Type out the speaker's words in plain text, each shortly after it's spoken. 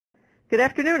Good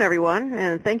afternoon, everyone,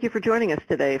 and thank you for joining us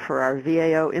today for our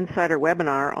VAO Insider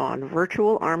webinar on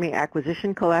Virtual Army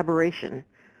Acquisition Collaboration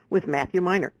with Matthew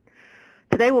Minor.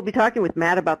 Today we'll be talking with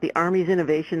Matt about the Army's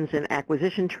innovations in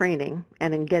acquisition training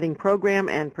and in getting program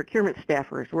and procurement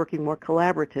staffers working more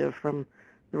collaborative from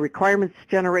the requirements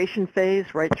generation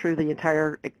phase right through the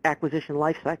entire acquisition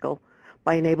lifecycle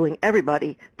by enabling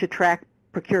everybody to track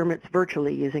procurements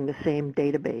virtually using the same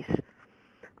database.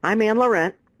 I'm Ann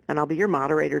Laurent, and I'll be your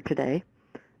moderator today.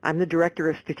 I'm the Director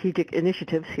of Strategic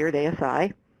Initiatives here at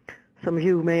ASI. Some of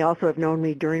you may also have known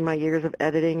me during my years of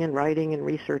editing and writing and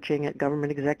researching at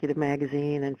Government Executive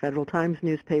Magazine and Federal Times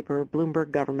newspaper,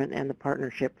 Bloomberg Government, and the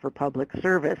Partnership for Public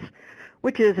Service,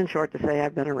 which is, in short, to say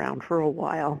I've been around for a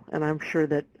while, and I'm sure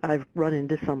that I've run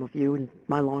into some of you in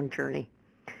my long journey.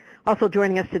 Also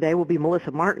joining us today will be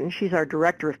Melissa Martin. She's our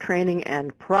Director of Training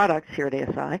and Products here at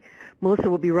ASI. Melissa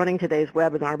will be running today's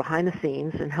webinar behind the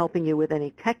scenes and helping you with any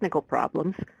technical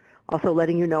problems, also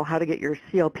letting you know how to get your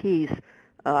CLPs.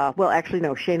 Well, actually,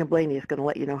 no, Shana Blaney is going to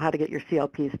let you know how to get your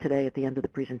CLPs today at the end of the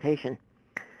presentation.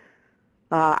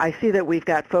 I see that we've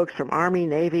got folks from Army,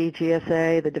 Navy,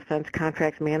 GSA, the Defense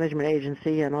Contracts Management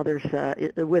Agency, and others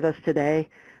with us today.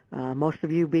 Most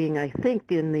of you being, I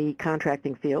think, in the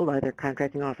contracting field, either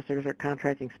contracting officers or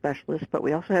contracting specialists, but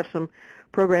we also have some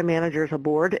program managers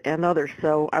aboard and others.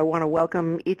 So I want to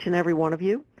welcome each and every one of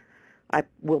you. I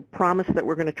will promise that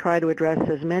we're going to try to address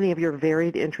as many of your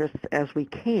varied interests as we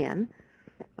can.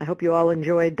 I hope you all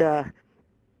enjoyed the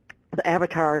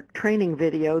avatar training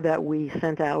video that we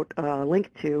sent out a link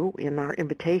to in our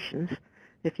invitations.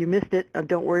 If you missed it,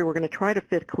 don't worry, we're going to try to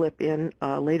fit a clip in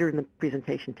later in the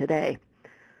presentation today.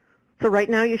 So right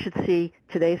now you should see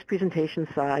today's presentation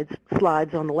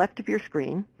slides on the left of your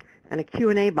screen and a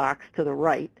Q&A box to the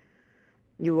right.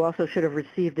 You also should have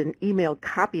received an emailed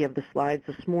copy of the slides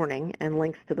this morning and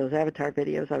links to those avatar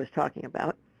videos I was talking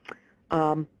about.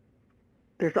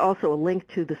 There's also a link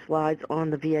to the slides on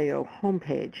the VAO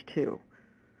homepage too.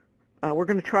 We're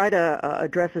going to try to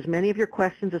address as many of your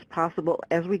questions as possible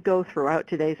as we go throughout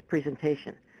today's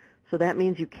presentation. So that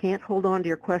means you can't hold on to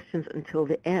your questions until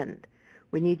the end.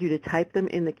 We need you to type them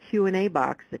in the Q&A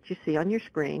box that you see on your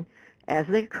screen as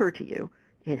they occur to you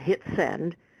and hit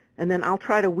send, and then I'll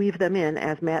try to weave them in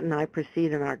as Matt and I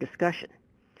proceed in our discussion.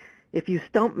 If you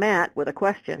stump Matt with a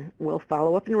question, we'll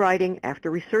follow up in writing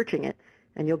after researching it,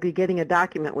 and you'll be getting a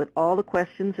document with all the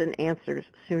questions and answers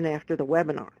soon after the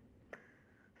webinar.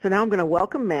 So now I'm going to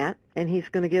welcome Matt, and he's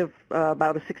going to give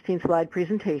about a 16-slide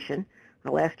presentation.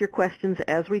 I'll ask your questions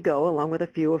as we go, along with a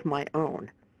few of my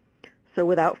own. So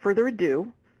without further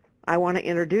ado, I want to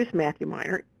introduce Matthew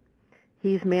Minor.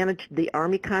 He's managed the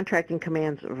Army Contracting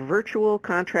Command's Virtual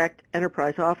Contract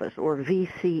Enterprise Office, or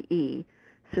VCE,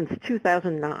 since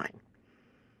 2009.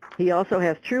 He also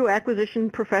has true acquisition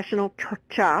professional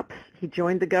chops. He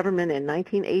joined the government in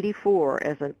 1984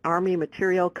 as an Army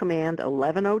Materiel Command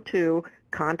 1102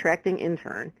 contracting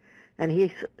intern, and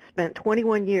he spent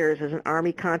 21 years as an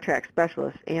Army contract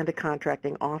specialist and a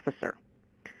contracting officer.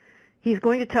 He's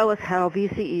going to tell us how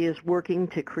VCE is working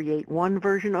to create one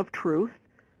version of truth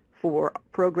for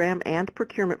program and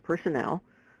procurement personnel,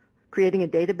 creating a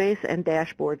database and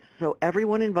dashboards so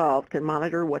everyone involved can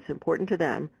monitor what's important to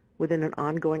them within an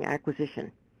ongoing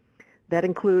acquisition. That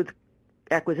includes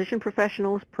acquisition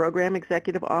professionals, program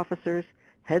executive officers,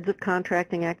 heads of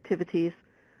contracting activities,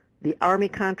 the Army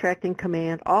Contracting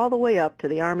Command, all the way up to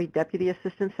the Army Deputy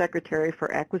Assistant Secretary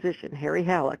for Acquisition, Harry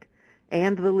Halleck,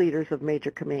 and the leaders of major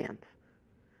commands.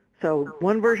 So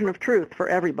one version of truth for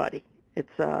everybody.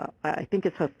 I think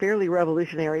it's a fairly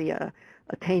revolutionary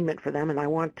attainment for them, and I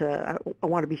want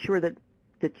to be sure that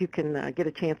you can get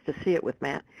a chance to see it with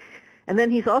Matt. And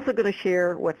then he's also going to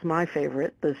share what's my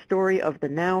favorite, the story of the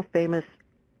now famous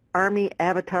Army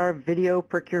Avatar video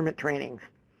procurement trainings.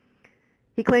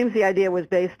 He claims the idea was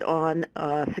based on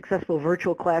a successful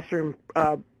virtual classroom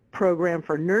program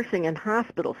for nursing and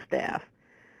hospital staff.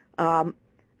 I'm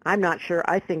not sure.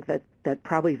 I think that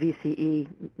probably VCE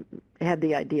had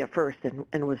the idea first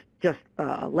and was just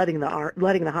letting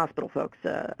the hospital folks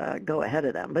go ahead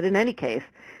of them. But in any case,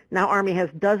 now Army has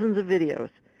dozens of videos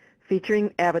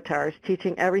featuring avatars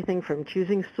teaching everything from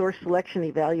choosing source selection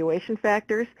evaluation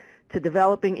factors to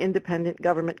developing independent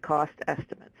government cost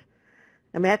estimates.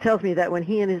 And Matt tells me that when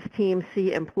he and his team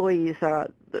see employees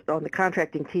on the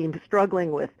contracting team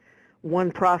struggling with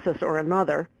one process or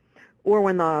another, or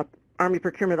when the Army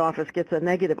Procurement Office gets a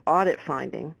negative audit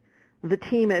finding, the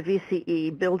team at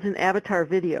VCE builds an avatar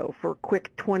video for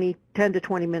quick 10 to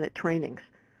 20 minute trainings.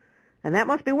 And that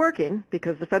must be working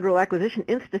because the Federal Acquisition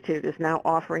Institute is now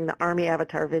offering the Army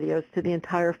Avatar videos to the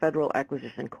entire Federal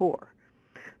Acquisition Corps.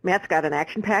 Matt's got an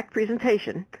action-packed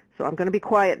presentation, so I'm going to be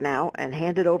quiet now and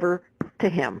hand it over to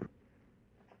him.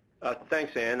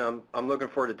 Thanks, Ann. I'm looking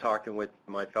forward to talking with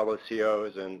my fellow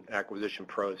COs and acquisition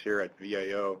pros here at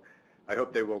VAO. I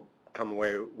hope they will come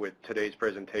away with today's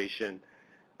presentation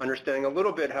understanding a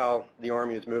little bit how the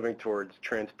Army is moving towards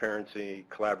transparency,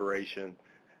 collaboration,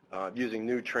 using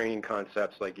new training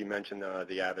concepts like you mentioned,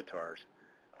 the avatars.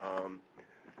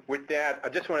 With that, I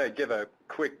just want to give a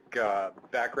quick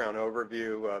background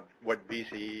overview of what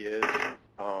VCE is.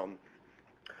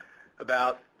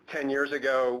 About 10 years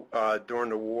ago, during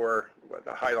the war,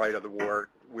 the highlight of the war,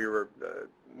 we were,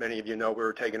 many of you know, we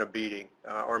were taking a beating,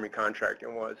 Army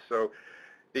contracting was. So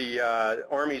the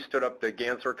Army stood up the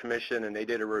Gansler Commission and they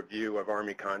did a review of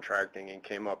Army contracting and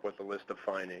came up with a list of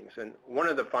findings. And one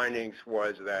of the findings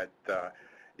was that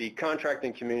the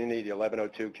contracting community, the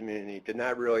 1102 community, did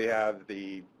not really have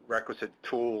the requisite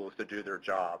tools to do their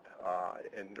job.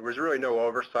 And there was really no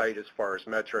oversight as far as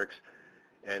metrics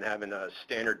and having a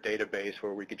standard database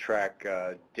where we could track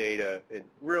data and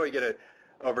really get an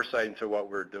oversight into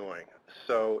what we're doing.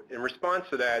 So in response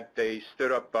to that, they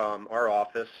stood up our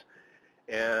office,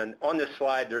 and on this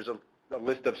slide there's a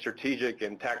list of strategic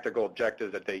and tactical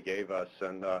objectives that they gave us.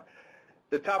 And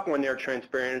the top one there,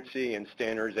 transparency and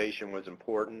standardization, was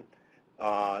important.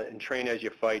 And train as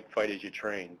you fight, fight as you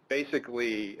train.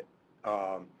 Basically,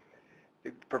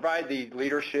 provide the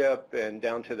leadership and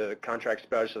down to the contract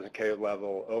specialist and KO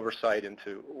level oversight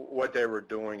into what they were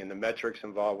doing and the metrics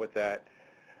involved with that,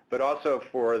 but also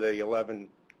for the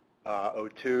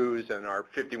 1102s and our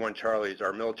 51 Charlies,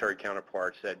 our military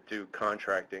counterparts that do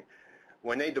contracting.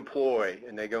 When they deploy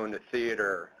and they go into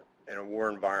theater in a war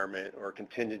environment or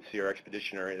contingency or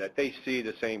expeditionary, that they see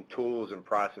the same tools and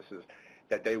processes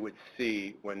that they would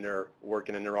see when they're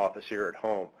working in their office here at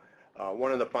home.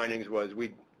 One of the findings was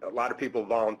a lot of people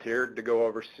volunteered to go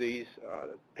overseas,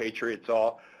 patriots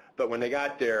all, but when they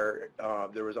got there,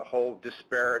 there was a whole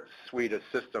disparate suite of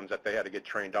systems that they had to get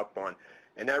trained up on,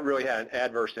 and that really had an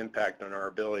adverse impact on our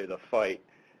ability to fight.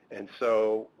 And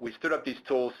so we stood up these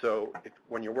tools so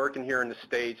when you're working here in the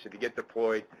States, if you get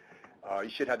deployed, you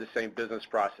should have the same business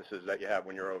processes that you have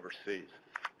when you're overseas.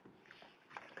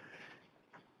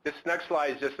 This next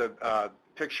slide is just a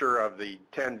picture of the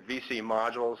 10 VC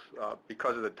modules.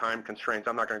 Because of the time constraints,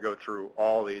 I'm not going to go through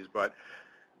all these, but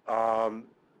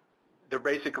they're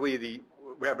basically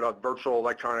we have a virtual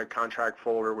electronic contract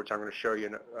folder, which I'm going to show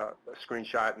you a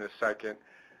screenshot in a second.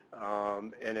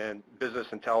 And then business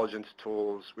intelligence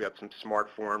tools. We have some smart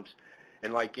forms.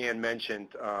 And like Ann mentioned,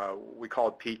 we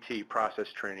call it PT, process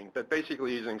training, but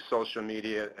basically using social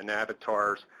media and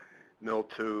avatars,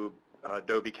 MilTube,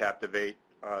 Adobe Captivate,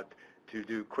 to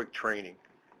do quick training.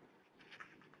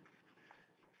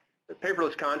 The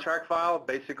paperless contract file,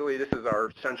 basically this is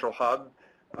our central hub.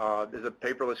 This is a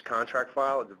paperless contract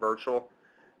file. It's virtual.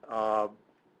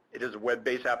 It is a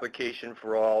web-based application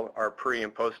for all our pre-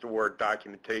 and post-award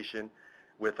documentation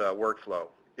with a workflow.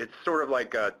 It's sort of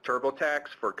like a TurboTax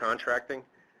for contracting.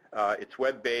 It's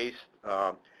web-based.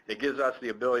 It gives us the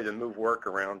ability to move work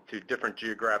around to different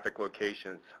geographic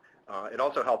locations. It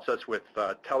also helps us with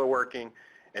teleworking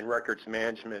and records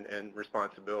management and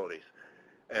responsibilities.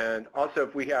 And also,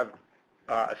 if we have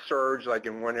a surge, like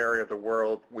in one area of the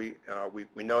world, we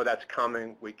know that's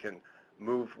coming. We can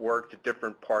move work to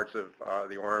different parts of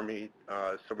the Army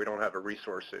so we don't have a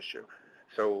resource issue.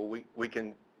 So we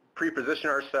can pre-position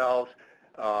ourselves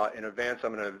in advance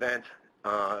of an event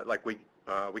like we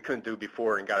couldn't do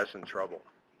before and got us in trouble.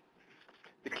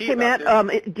 The key hey, Matt,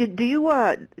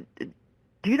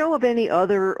 do you know of any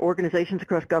other organizations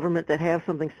across government that have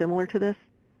something similar to this?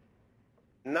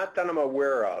 Not that I'm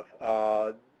aware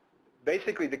of.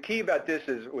 Basically, the key about this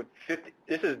is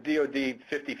this is DoD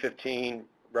 5015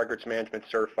 Records Management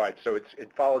Certified, so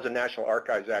it follows the National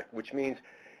Archives Act, which means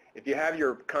if you have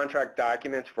your contract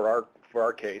documents for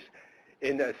our case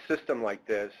in a system like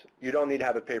this, you don't need to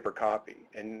have a paper copy,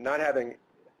 and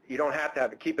you don't have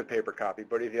to keep a paper copy,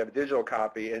 but if you have a digital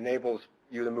copy, it enables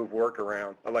you to move work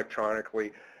around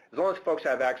electronically. As long as folks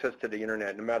have access to the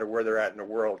internet, no matter where they're at in the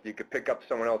world, you could pick up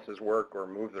someone else's work or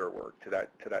move their work to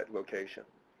that location.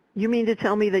 You mean to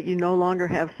tell me that you no longer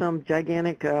have some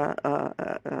gigantic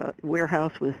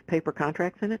warehouse with paper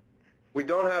contracts in it? We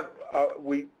don't have,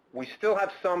 we still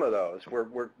have some of those.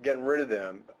 We're getting rid of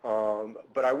them.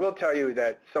 But I will tell you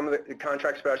that some of the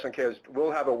contract specialists and KOs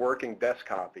will have a working desk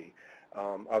copy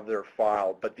of their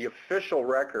file, but the official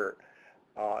record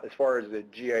as far as the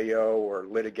GAO or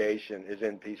litigation is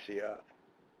in PCF.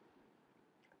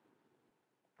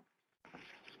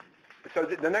 So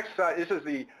the next slide, this is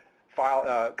the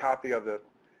file copy of the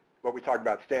what we talked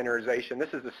about, standardization.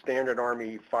 This is the standard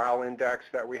Army file index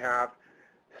that we have.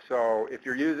 So if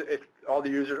all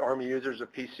the Army users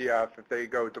of PCF, if they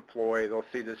go deploy, they'll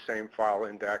see the same file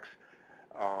index.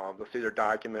 They'll see their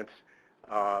documents.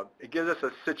 It gives us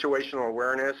a situational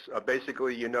awareness.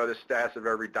 Basically, you know the status of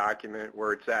every document,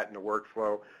 where it's at in the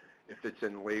workflow, if it's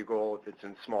in legal, if it's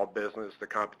in small business, the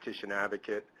competition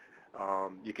advocate.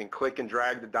 You can click and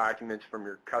drag the documents from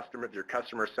your customer. If your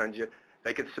customer sends you,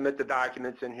 they can submit the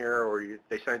documents in here, or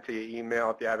they send it to you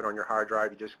email. If you have it on your hard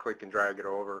drive, you just click and drag it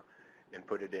over and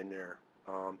put it in there.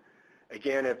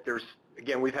 Again,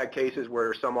 we've had cases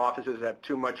where some offices have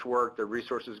too much work, their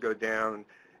resources go down,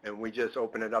 and we just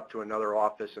open it up to another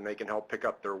office and they can help pick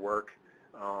up their work.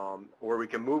 Or we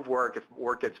can move work. If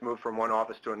work gets moved from one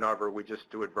office to another, we just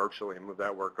do it virtually and move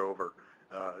that work over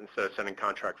instead of sending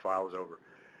contract files over.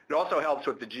 It also helps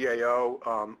with the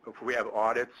GAO. If we have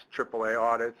audits, AAA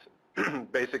audits,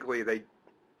 basically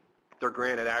they're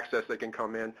granted access. They can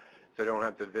come in, so they don't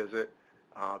have to visit.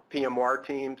 PMR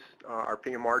teams, our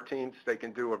PMR teams, they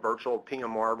can do a virtual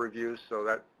PMR review, so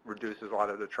that reduces a lot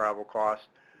of the travel costs.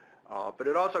 But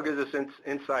it also gives us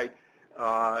insight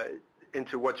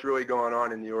into what's really going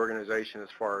on in the organization as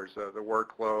far as the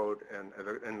workload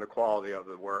and the quality of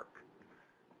the work.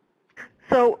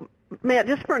 So, Matt,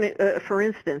 just for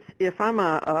instance, if I'm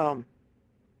a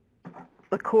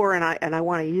Corps and I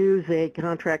want to use a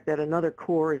contract that another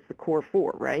Corps is the Corps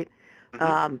for, right?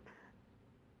 Mm-hmm.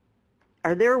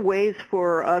 Are there ways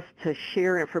for us to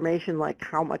share information like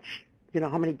how much,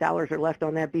 how many dollars are left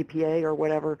on that BPA or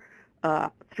whatever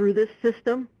through this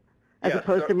system, as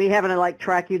opposed to me having to like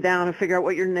track you down and figure out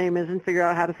what your name is and figure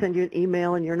out how to send you an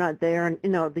email and you're not there, and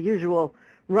the usual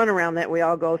runaround that we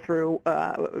all go through,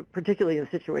 particularly in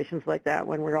situations like that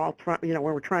when we're all when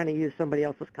we're trying to use somebody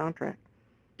else's contract.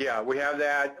 Yeah, we have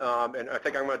that, and I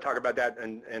think I'm going to talk about that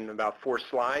in about 4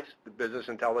 slides. The business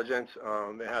intelligence,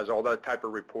 it has all that type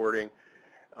of reporting.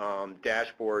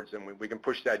 Dashboards, and we can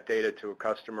push that data to a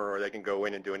customer, or they can go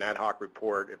in and do an ad hoc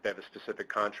report if they have a specific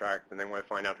contract and they want to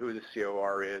find out who the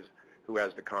COR is, who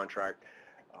has the contract.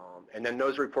 And then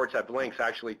those reports have links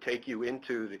actually take you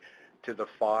into the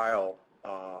file,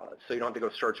 so you don't have to go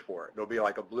search for it. There'll be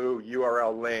like a blue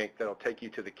URL link that'll take you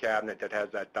to the cabinet that has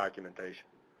that documentation.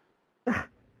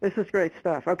 This is great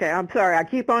stuff. Okay, I'm sorry, I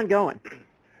keep on going.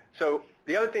 So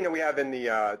the other thing that we have in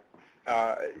the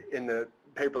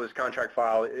paperless contract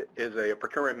file is a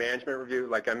procurement management review.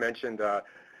 Like I mentioned, the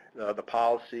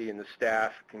policy and the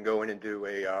staff can go in and do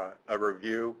a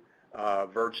review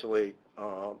virtually.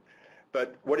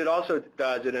 But what it also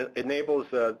does, it enables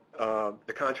the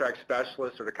contract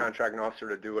specialist or the contracting officer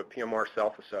to do a PMR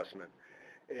self-assessment.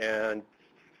 And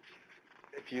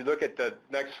if you look at the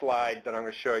next slide that I'm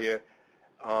going to show you,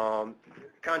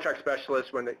 contract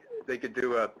specialists, when they could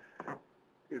do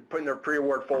putting their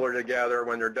pre-award folder together.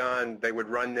 When they're done, they would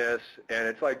run this, and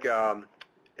it's like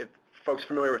if folks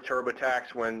familiar with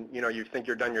TurboTax, when you think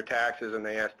you're done your taxes and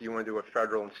they ask, do you want to do a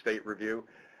federal and state review?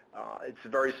 It's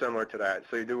very similar to that.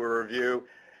 So you do a review,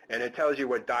 and it tells you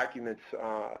what documents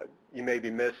you may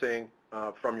be missing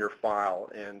from your file.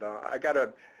 And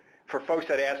for folks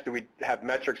that asked, do we have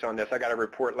metrics on this, I got a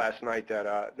report last night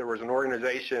that there was an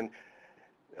organization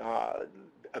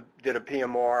did a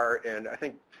PMR, and I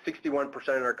think 61% of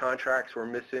their contracts were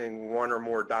missing 1 or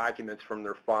more documents from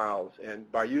their files.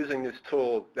 And by using this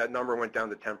tool, that number went down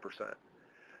to 10%.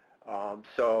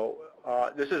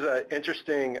 This is an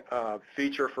interesting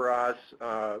feature for us.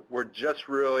 We're just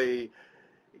really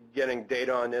getting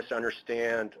data on this to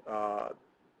understand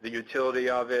the utility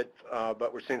of it,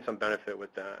 but we're seeing some benefit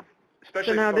with that.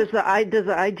 Especially so now, does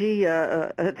IG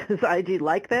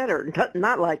like that or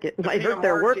not like it? It might hurt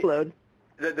their workload.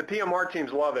 The PMR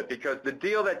teams love it, because the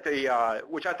deal that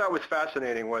which I thought was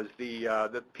fascinating, was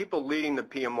the people leading the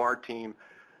PMR team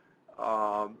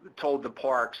told the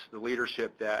parks, the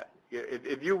leadership, that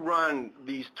if you run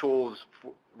these tools,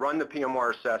 run the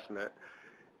PMR assessment,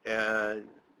 and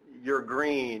you're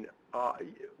green,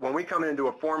 when we come in and do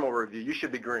a formal review, you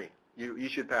should be green. You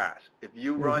should pass. If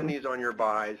you run these on your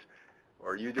buys,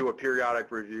 or you do a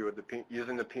periodic review of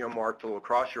using the PMR tool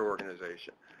across your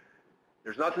organization,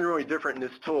 there's nothing really different in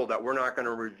this tool that we're not going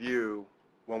to review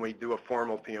when we do a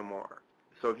formal PMR.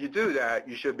 So if you do that,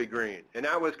 you should be green. And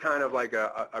that was kind of like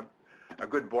a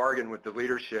good bargain with the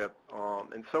leadership.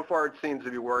 And so far it seems to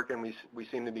be working. We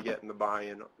seem to be getting the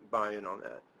buy-in on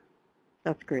that.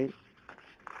 That's great.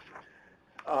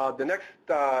 The next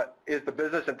is the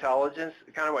business intelligence,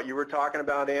 kind of what you were talking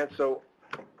about, Ann. So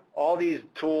all these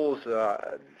tools,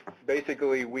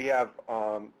 basically we have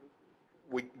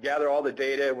we gather all the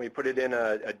data and we put it in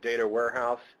a data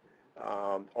warehouse.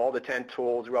 all the 10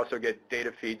 tools. We also get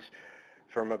data feeds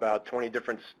from about 20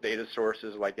 different data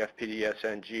sources like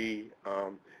FPDSNG,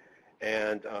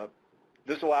 and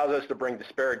this allows us to bring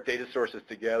disparate data sources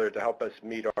together to help us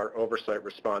meet our oversight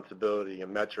responsibility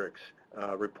and metrics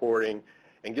reporting,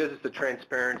 and gives us the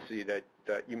transparency that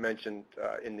you mentioned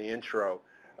in the intro,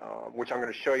 which I'm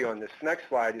going to show you on this next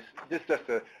slide. Is just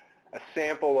a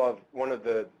sample of one of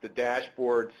the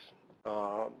dashboards.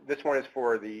 This one is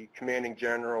for the Commanding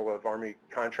General of Army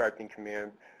Contracting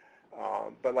Command.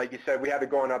 But like you said, we have it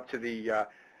going up to the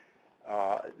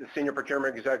Senior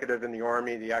Procurement Executive in the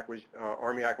Army, the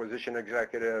Army Acquisition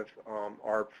Executive,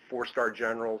 our 4-star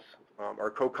generals,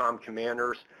 our COCOM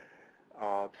commanders.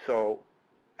 So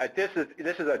this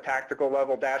is a tactical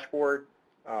level dashboard.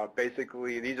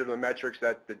 Basically, these are the metrics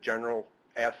that the general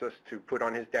asks us to put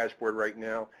on his dashboard right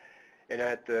now. And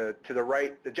to the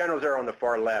right, the generals are on the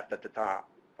far left at the top.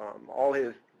 All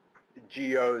his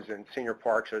GOs and senior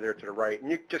parks are there to the right.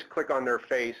 And you just click on their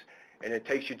face, and it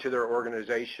takes you to their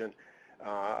organization.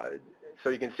 So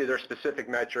you can see their specific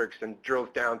metrics and drills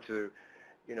down to,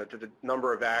 to the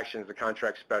number of actions the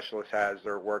contract specialist has,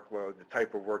 their workload, the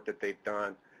type of work that they've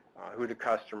done, who the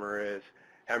customer is,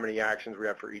 how many actions we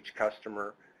have for each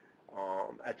customer.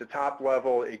 At the top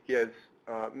level, it gives,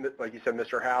 like you said,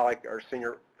 Mr. Halleck, our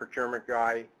senior procurement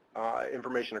guy,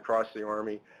 information across the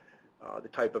Army, the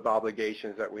type of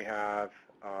obligations that we have.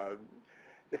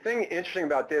 The thing interesting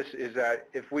about this is that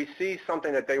if we see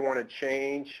something that they want to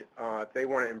change, if they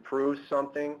want to improve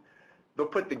something, they'll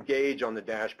put the gauge on the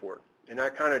dashboard. And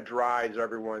that kind of drives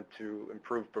everyone to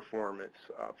improve performance.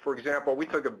 For example, we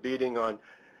took a beating on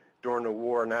during the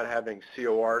war not having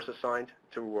CORs assigned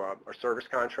to our service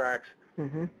contracts.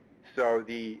 Mm-hmm. So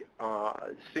the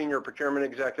senior procurement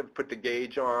executive put the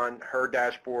gauge on her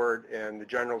dashboard, and the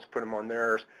generals put them on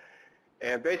theirs.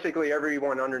 And basically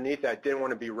everyone underneath that didn't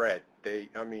want to be red. You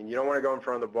don't want to go in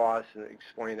front of the boss and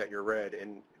explain that you're red.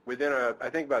 And within I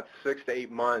think about 6 to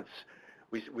 8 months,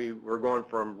 we were going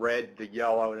from red to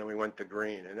yellow, and then we went to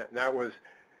green. And that was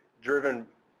driven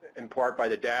in part by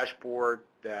the dashboard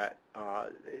that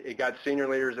it got senior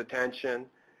leaders' attention.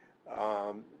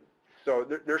 So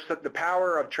there's the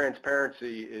power of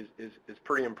transparency is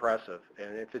pretty impressive.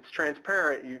 And if it's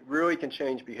transparent, you really can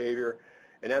change behavior.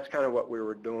 And that's kind of what we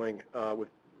were doing with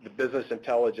the business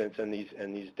intelligence and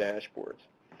these dashboards.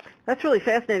 That's really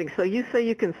fascinating. So you say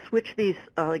you can switch these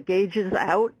gauges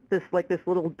out. This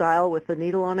little dial with the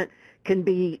needle on it can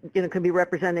be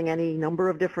representing any number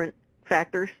of different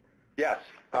factors. Yes.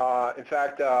 In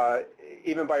fact,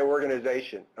 even by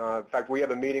organization. In fact, we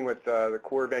have a meeting with the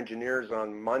Corps of Engineers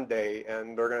on Monday,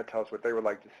 and they're going to tell us what they would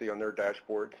like to see on their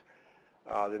dashboards.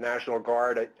 The National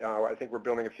Guard, I think we're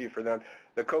building a few for them.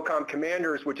 The COCOM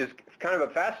commanders, which is kind of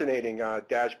a fascinating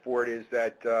dashboard, is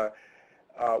that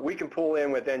we can pull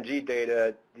in with NG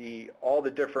data all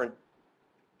the different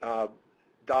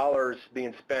dollars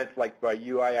being spent, like by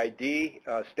UIID,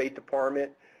 State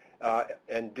Department,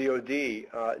 and DOD.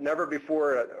 Never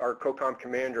before our COCOM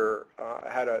commander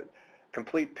had a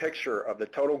complete picture of the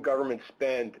total government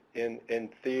spend in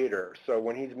theater. So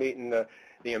when he's meeting the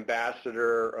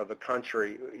ambassador of the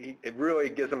country, it really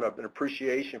gives him an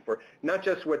appreciation for not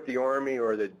just what the Army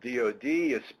or the DOD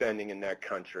is spending in that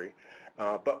country,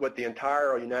 but what the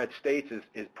entire United States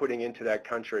is putting into that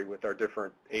country with our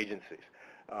different agencies.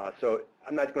 So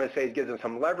I'm not going to say it gives him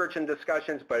some leverage in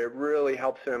discussions, but it really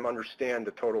helps him understand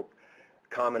the total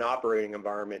common operating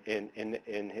environment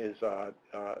in his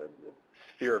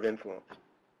sphere of influence.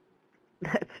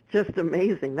 That's just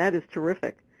amazing. That is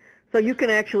terrific. So you can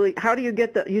actually, how do you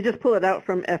get you just pull it out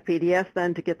from FPDS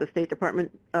then to get the State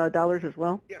Department dollars as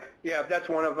well? Yeah, that's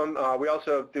one of them. We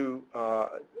also do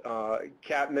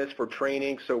CAPMIS for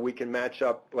training, so we can match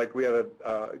up, like we have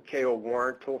a KO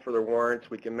warrant tool for their warrants.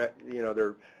 We can,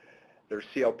 their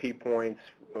CLP points.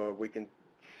 We can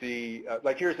see,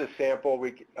 like here's a sample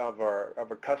of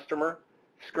a customer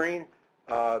screen.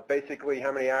 Basically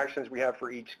how many actions we have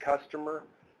for each customer,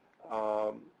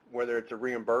 whether it's a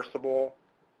reimbursable,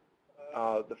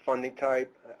 the funding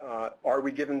type, are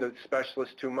we giving the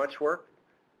specialist too much work?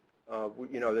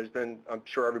 There's been, I'm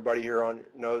sure everybody here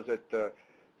knows that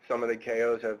some of the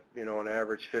KOs have, on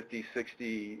average 50,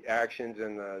 60 actions,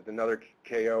 and another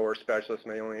KO or specialist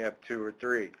may only have 2 or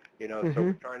 3, So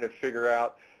we're trying to figure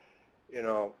out,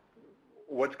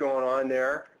 what's going on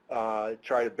there,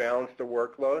 try to balance the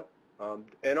workload.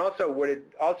 And also what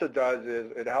it also does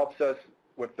is it helps us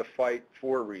with the fight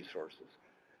for resources.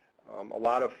 A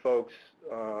lot of folks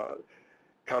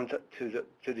come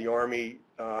to the Army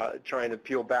trying to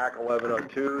peel back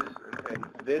 1102s, and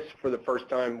this, for the first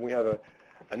time, we have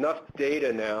a enough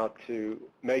data now to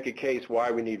make a case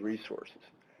why we need resources.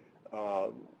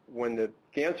 When the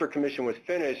Cancer Commission was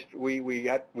finished,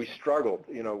 we struggled.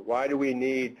 Why do we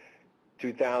need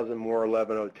 2,000 more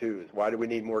 1102s? Why do we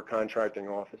need more contracting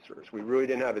officers? We really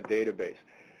didn't have a database.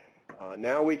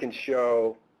 Now we can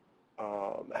show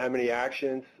how many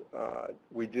actions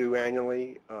we do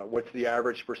annually, what's the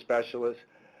average per specialist,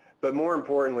 but more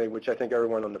importantly, which I think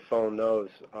everyone on the phone knows,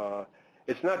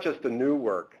 it's not just the new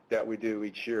work that we do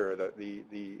each year,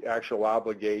 the actual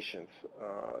obligations.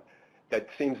 That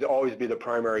seems to always be the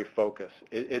primary focus.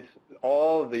 It's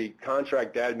all the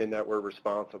contract admin that we're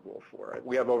responsible for.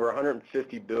 We have over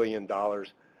 $150 billion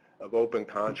of open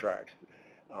contracts.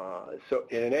 So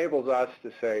it enables us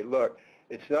to say, look,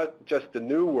 it's not just the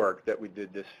new work that we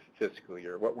did this fiscal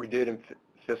year, what we did in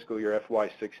fiscal year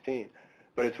FY16,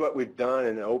 but it's what we've done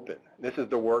in open. This is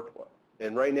the workflow.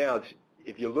 And right now,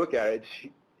 if you look at it,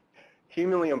 it's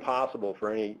humanly impossible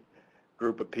for any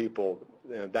group of people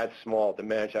that small to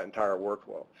manage that entire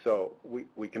workflow. So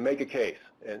we can make a case,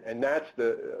 and that's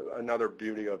another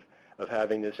beauty of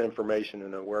having this information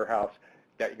in a warehouse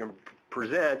that you can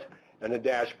present in a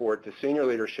dashboard to senior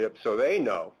leadership so they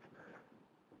know,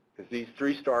 because these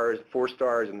 3 stars, 4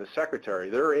 stars, and the secretary,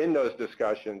 they're in those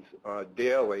discussions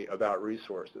daily about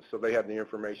resources, so they have the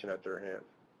information at their hands.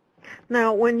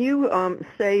 Now, when you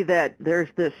say that there's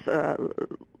this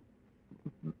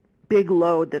big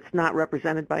load that's not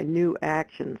represented by new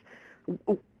actions,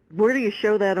 where do you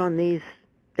show that on these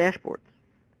dashboards?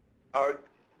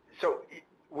 So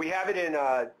we have it in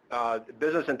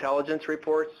business intelligence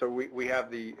reports. So we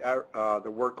have the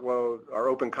workload, our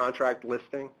open contract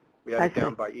listing. We have it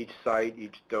down by each site,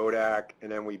 each DODAC,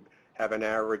 and then we have an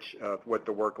average of what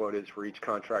the workload is for each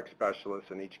contract specialist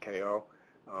and each KO.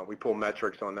 We pull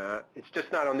metrics on that. It's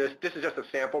just not on this. This is just a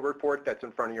sample report that's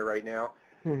in front of you right now.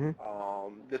 Mm-hmm.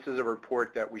 This is a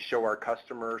report that we show our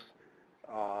customers.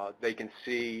 They can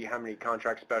see how many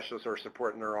contract specialists are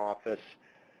supporting their office.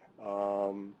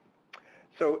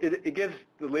 So it gives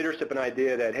the leadership an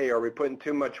idea that, hey, are we putting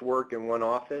too much work in one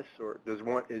office, or does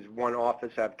one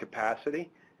office have capacity?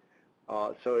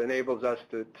 So it enables us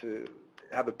to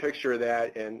have a picture of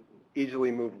that and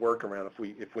easily move work around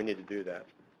if we need to do that.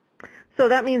 So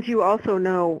that means you also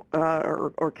know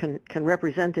or can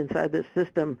represent inside this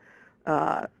system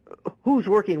who's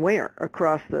working where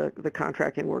across the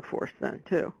contracting workforce then,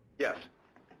 too. Yes.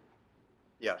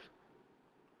 Yes.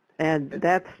 And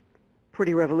that's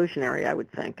pretty revolutionary, I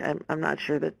would think. I'm not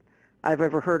sure that I've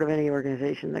ever heard of any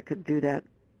organization that could do that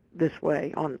this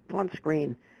way on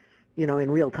screen,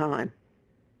 in real time.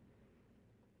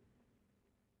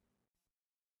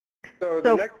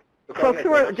 So folks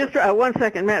who are, just 1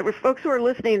 second, Matt, folks who are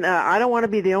listening, I don't want to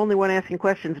be the only one asking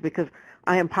questions because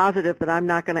I am positive that I'm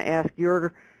not going to ask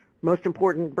your most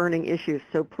important burning issues.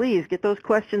 So please get those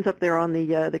questions up there on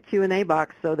the Q&A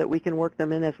box so that we can work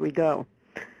them in as we go.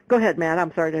 Go ahead, Matt.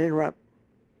 I'm sorry to interrupt.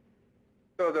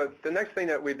 So the next thing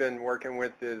that we've been working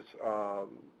with is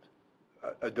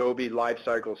Adobe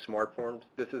Lifecycle SmartForms.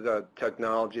 This is a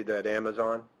technology that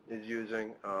Amazon is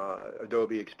using,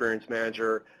 Adobe Experience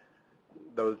Manager.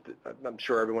 I'm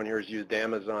sure everyone here has used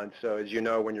Amazon. So as you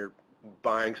know, when you're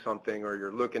buying something or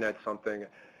you're looking at something,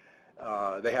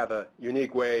 they have a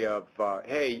unique way of,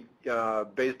 hey,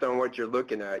 based on what you're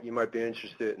looking at, you might be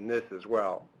interested in this as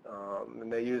well.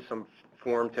 And they use some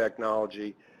form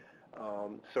technology.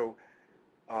 So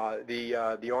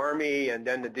the Army and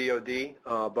then the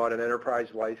DOD bought an enterprise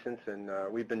license, and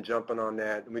we've been jumping on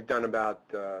that. And we've done about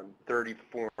 30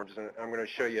 forms, and I'm going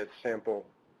to show you a sample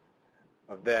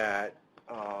of that.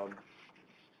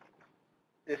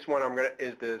 This one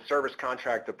is the service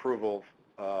contract approval,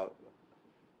 what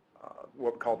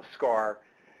we call the SCAR.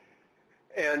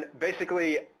 And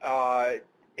basically,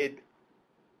 it's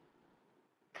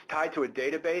tied to a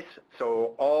database,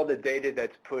 so all the data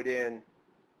that's put in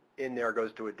there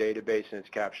goes to a database and it's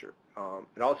captured.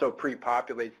 It also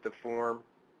pre-populates the form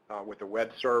with a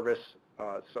web service,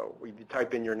 so when you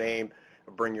type in your name,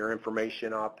 it'll bring your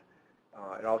information up.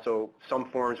 It also, some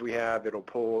forms we have, it'll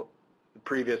pull the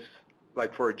previous,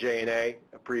 like for a J&A,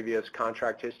 a previous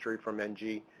contract history from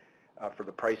NG for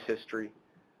the price history.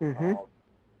 Mm-hmm.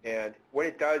 And what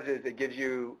it does is it gives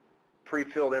you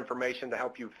pre-filled information to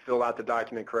help you fill out the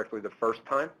document correctly the first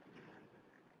time.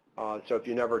 So if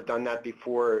you've never done that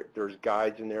before, there's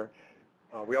guides in there.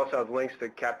 We also have links to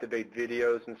Captivate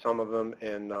videos in some of them,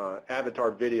 and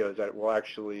avatar videos that will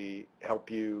actually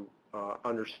help you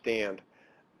understand.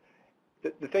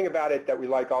 The thing about it that we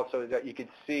like also is that you can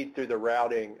see through the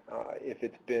routing if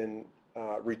it's been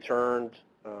returned,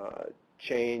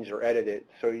 changed, or edited.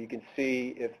 So you can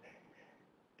see if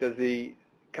does the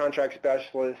contract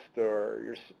specialist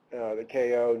or the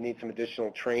KO needs some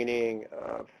additional training,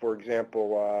 for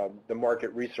example, the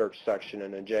market research section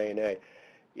in a J&A,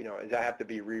 does that have to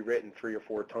be rewritten 3 or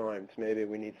 4 times? Maybe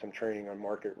we need some training on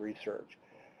market research.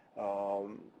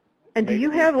 And do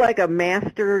you have like a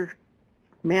master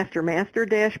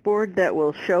dashboard that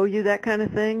will show you that kind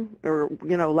of thing? Or,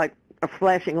 like a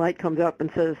flashing light comes up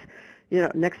and says,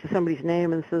 next to somebody's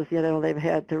name and says, they've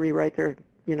had to rewrite their,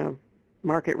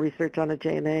 market research on a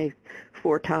J&A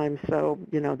 4 times, so,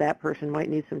 that person might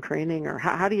need some training? Or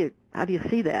how do you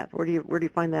see that? Where do you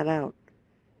find that out?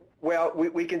 Well,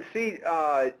 we can see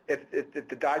if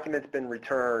the document's been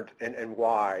returned and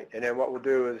why. And then what we'll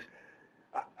do is,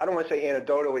 I don't want to say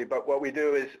anecdotally, but what we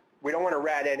do is we don't want to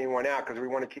rat anyone out because we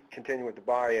want to continue with the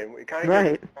buy-in. It kind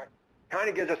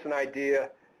of gives us an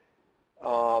idea.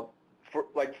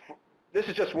 This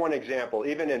is just one example.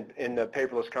 Even in the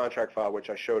paperless contract file, which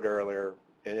I showed earlier,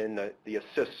 and in the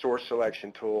assist source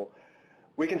selection tool,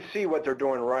 we can see what they're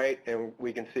doing right and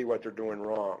we can see what they're doing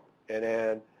wrong. And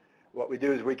then what we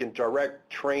do is we can direct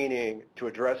training to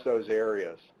address those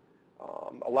areas.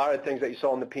 A lot of things that you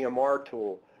saw in the PMR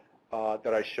tool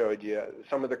that I showed you,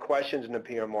 some of the questions in the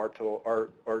PMR tool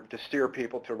are to steer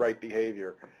people to right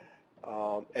behavior.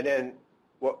 And then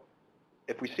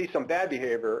if we see some bad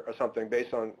behavior or something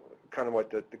based on kind of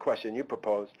what the question you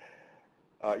posed,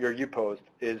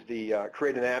 is the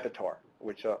create an avatar,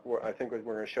 which I think we're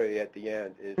going to show you at the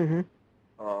end. Is, and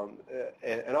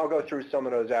I'll go through some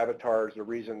of those avatars, the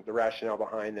rationale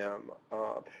behind them.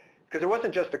 Because it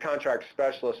wasn't just the contract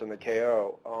specialist and the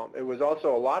KO. It was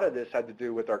also, a lot of this had to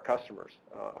do with our customers.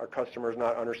 Our customers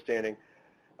not understanding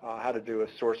how to do a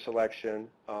source selection.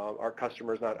 Our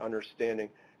customers not understanding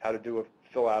how to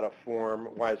fill out a form,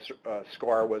 why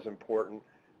SCAR was important,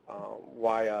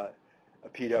 why a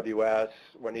PWS,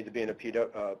 what needs to be in a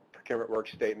procurement work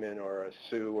statement or a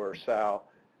SU or a SAL,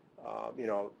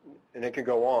 and it can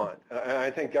go on. And I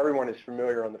think everyone is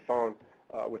familiar on the phone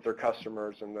with their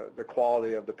customers and the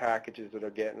quality of the packages that they're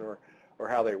getting or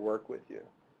how they work with you.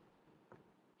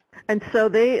 And so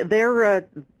they're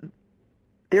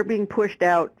being pushed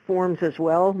out forms as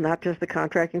well, not just the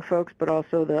contracting folks, but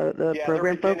also the program folks? Yeah,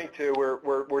 they're beginning to.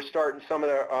 We're starting some of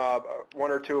the,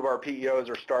 1 or 2 of our PEOs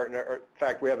are starting, in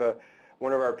fact, we have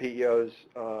one of our PEOs,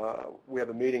 we have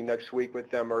a meeting next week with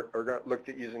them, are going to look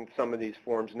at using some of these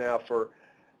forms now for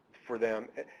them.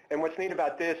 And what's neat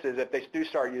about this is if they do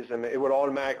start using them, it would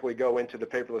automatically go into the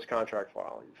paperless contract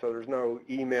file. So there's no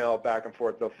email back and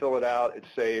forth. They'll fill it out, it's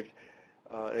saved,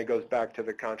 and it goes back to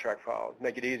the contract file.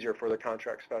 Make it easier for the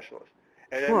contract specialist.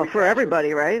 And then for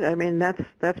everybody, right? I mean, that's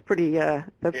pretty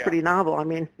pretty novel. I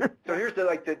mean, so here's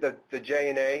the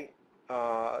J&A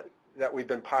that we've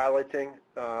been piloting.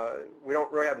 We don't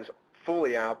really have this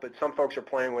fully out, but some folks are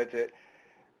playing with it.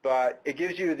 But it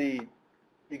gives you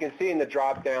you can see in the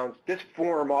drop downs, this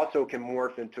form also can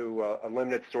morph into a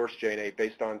limited source J&A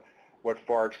based on what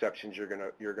FAR exceptions you're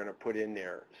gonna put in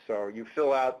there. So you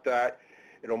fill out that,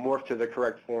 it'll morph to the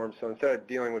correct form. So instead of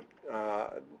dealing with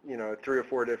 3 or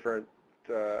 4 different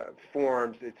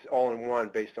forms, it's all in one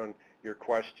based on your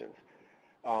questions.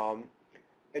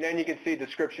 And then you can see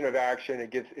description of action.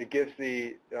 It gives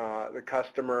the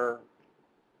customer,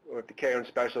 if the KO and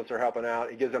specialists are helping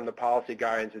out, it gives them the policy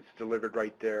guidance. It's delivered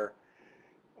right there.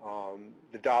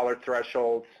 The dollar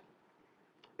thresholds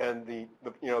and the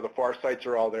FAR sites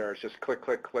are all there. It's just click,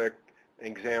 click, click, an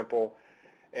example.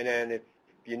 And then if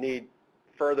you need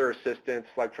further assistance,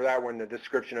 like for that one, the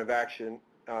description of action,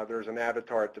 there's an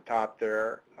avatar at the top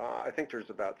there. I think there's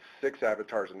about 6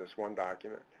 avatars in this one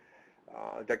document.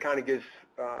 That kind of gives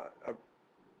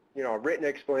a written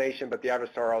explanation, but the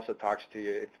avatar also talks to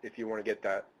you if you want to get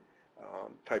that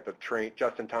type of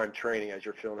just-in-time training as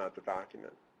you're filling out the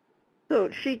document. So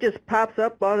she just pops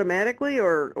up automatically,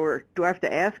 or do I have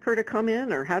to ask her to come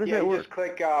in, or how does that work? Yeah, you just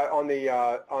click on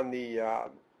the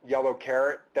yellow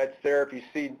caret that's there. If you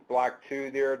see block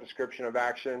 2 there, description of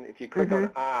action, if you click on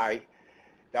I,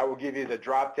 that will give you the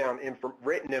drop-down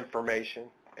written information.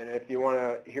 And if you want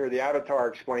to hear the avatar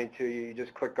explained to you, you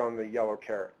just click on the yellow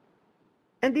caret.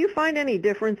 And do you find any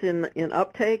difference in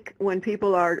uptake when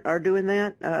people are doing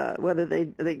that, whether they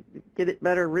get it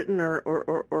better written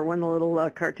or when the little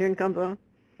cartoon comes on?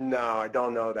 No, I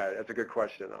don't know that. That's a good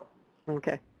question, though.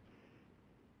 Okay.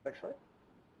 Next slide.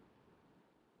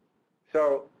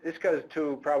 So this goes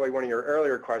to probably one of your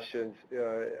earlier questions.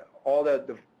 All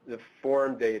the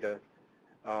form data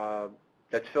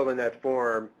that's filled in that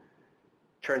form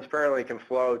transparently can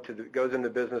flow goes into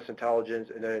business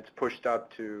intelligence, and then it's pushed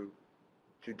up to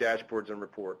dashboards and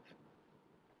reports.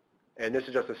 And this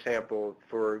is just a sample.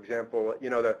 For example,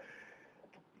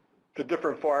 the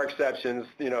different FAR exceptions,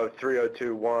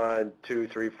 302.1, 2,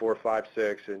 3, 4, 5,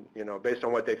 6, and, based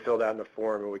on what they filled out in the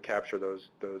form, and we capture those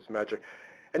metrics.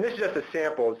 And this is just a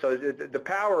sample, so the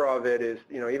power of it is,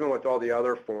 even with all the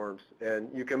other forms, and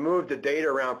you can move the data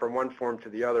around from one form to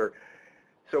the other.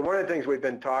 So one of the things we've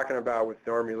been talking about with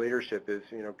the Army leadership is,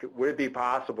 would it be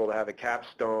possible to have a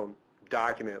capstone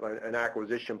document, like an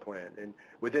acquisition plan, and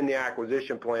within the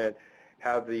acquisition plan,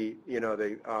 have the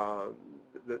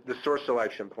source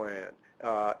selection plan,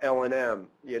 L&M,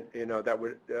 that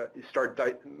would start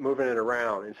moving it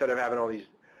around instead of having all these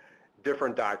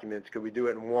different documents. Could we do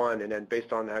it in one, and then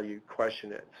based on how you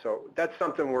question it? So that's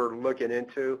something we're looking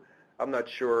into. I'm not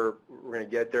sure we're going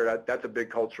to get there. That's a big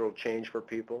cultural change for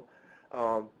people.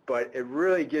 But it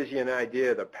really gives you an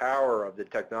idea of the power of the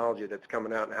technology that's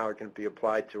coming out and how it can be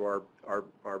applied to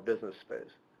our business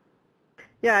space.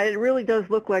 Yeah, it really does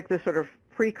look like the sort of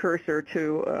precursor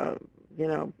to,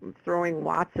 throwing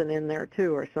Watson in there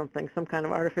too, or something, some kind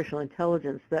of artificial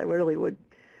intelligence that really would,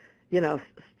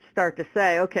 start to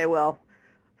say, okay, well,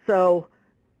 so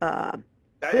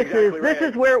this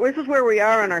is where we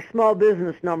are on our small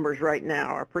business numbers right now,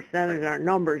 our percentage in our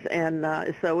numbers, and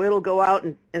so it'll go out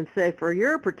and say, for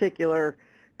your particular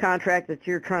contract that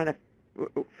you're trying to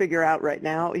figure out right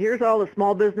now, here's all the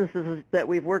small businesses that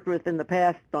we've worked with in the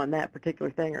past on that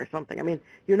particular thing or something. I mean,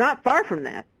 you're not far from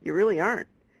that. You really aren't.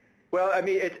 Well, I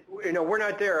mean, we're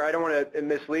not there. I don't want to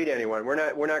mislead anyone.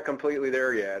 We're not completely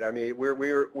there yet. I mean,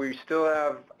 we still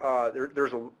have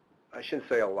there's I shouldn't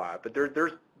say a lot, but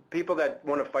there's people that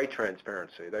want to fight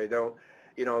transparency. They don't,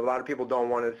 a lot of people don't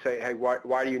want to say, hey,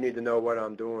 why do you need to know what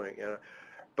I'm doing?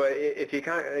 But if you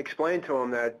kind of explain to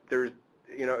them that there's,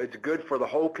 it's good for the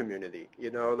whole community.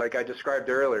 Like I described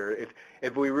earlier,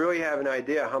 if we really have an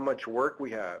idea how much work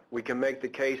we have, we can make the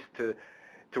case to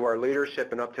our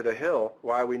leadership and up to the hill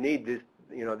why we need this,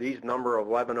 these number of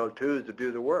 1102s to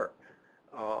do the work.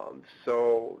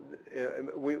 So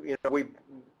we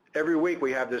every week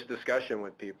we have this discussion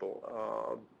with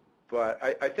people, but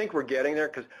I think we're getting there,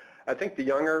 because I think the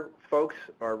younger folks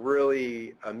are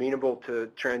really amenable to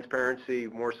transparency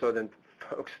more so than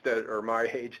folks that are my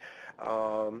age.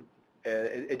 And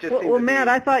it just well, Matt,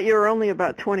 I thought you were only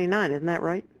about 29. Isn't that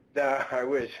right? I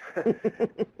wish.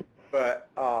 But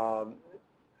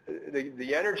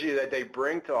the energy that they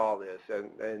bring to all this,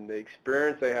 and the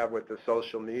experience they have with the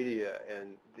social media,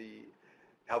 and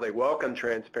how they welcome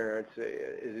transparency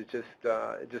is just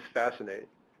fascinating.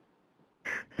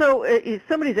 So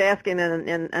somebody's asking,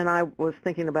 and I was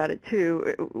thinking about it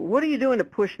too, what are you doing to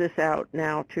push this out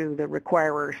now to the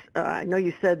requirers? I know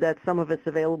you said that some of it's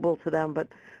available to them, but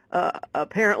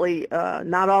apparently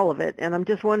not all of it. And I'm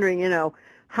just wondering,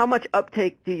 how much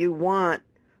uptake do you want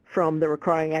from the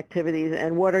requiring activities,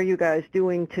 and what are you guys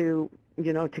doing to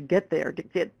get there,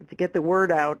 to get the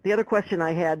word out? The other question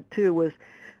I had too was,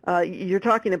 you're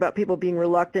talking about people being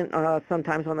reluctant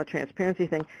sometimes on the transparency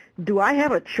thing. Do I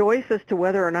have a choice as to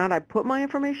whether or not I put my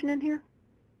information in here?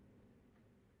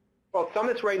 Well, some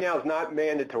of this right now is not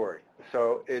mandatory.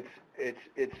 So it's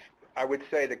I would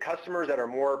say the customers that are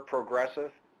more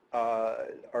progressive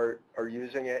are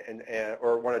using it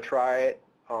or want to try it.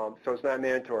 So it's not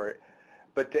mandatory.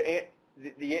 But this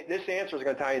answer is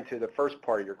going to tie into the first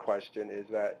part of your question, is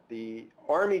that the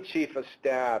Army Chief of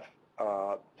Staff,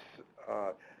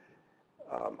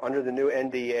 under the new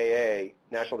NDAA,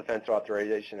 National Defense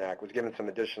Authorization Act, was given some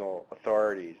additional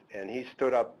authorities, and he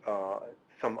stood up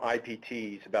some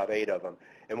IPTs, about 8 of them,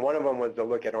 and one of them was to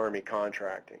look at Army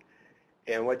contracting.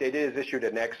 And what they did is issued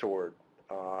an exord,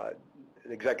 an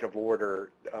executive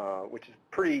order, which is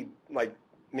pretty,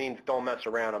 means don't mess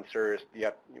around, I'm serious,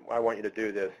 I want you to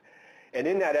do this. And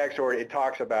in that exord, it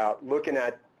talks about looking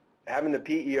at, having the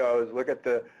PEOs look at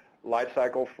the life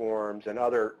cycle forms and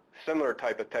other similar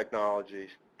type of technologies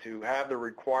to have the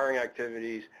requiring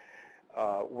activities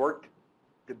work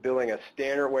to building a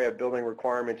standard way of building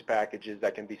requirements packages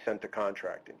that can be sent to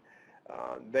contracting.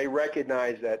 They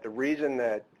recognize that the reason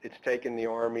that it's taken the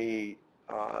Army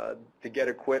to get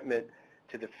equipment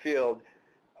to the field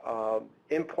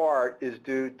in part is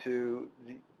due to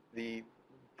the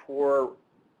poor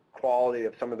quality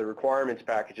of some of the requirements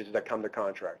packages that come to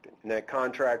contracting. And that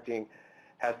contracting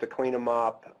has to clean them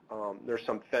up. There's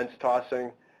some fence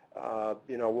tossing.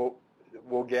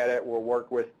 We'll get it. We'll work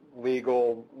with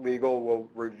legal. Legal will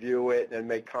review it and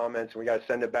make comments. And we got to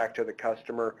send it back to the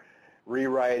customer,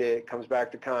 rewrite it. It comes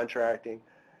back to contracting.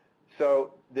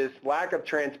 So this lack of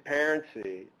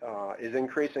transparency is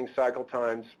increasing cycle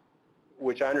times,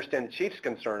 which I understand the chief's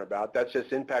concerned about. That's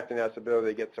just impacting us ability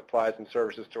to get supplies and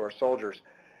services to our soldiers.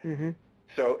 Mm-hmm.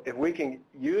 So if we can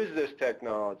use this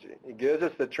technology, it gives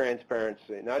us the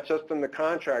transparency, not just in the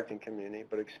contracting community,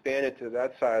 but expand it to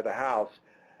that side of the house,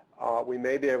 we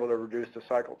may be able to reduce the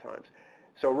cycle times.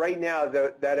 So right now,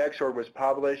 that excerpt was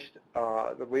published.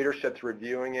 The leadership's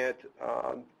reviewing it,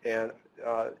 and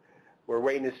we're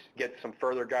waiting to get some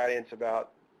further guidance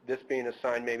about this being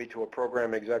assigned maybe to a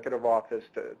program executive office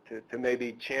to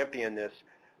maybe champion this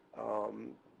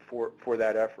for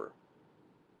that effort.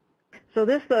 So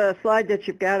this slide that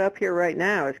you've got up here right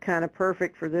now is kind of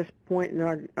perfect for this point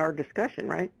in our discussion,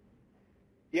 right?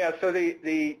 Yeah, so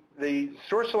the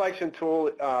source selection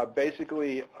tool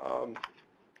basically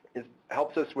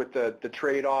helps us with the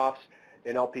trade-offs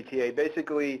in LPTA.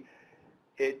 Basically,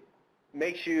 it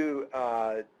makes you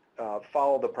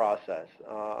follow the process.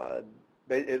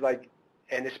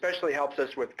 And especially helps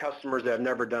us with customers that have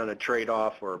never done a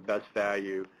trade-off or best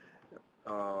value.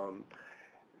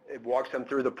 It walks them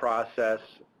through the process,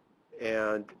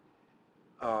 and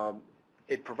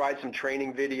it provides some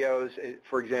training videos.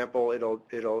 For example,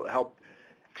 it'll help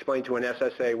explain to an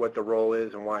SSA what the role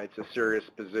is and why it's a serious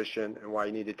position and why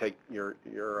you need to take your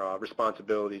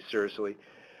responsibilities seriously.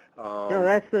 No,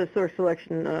 that's the source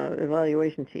selection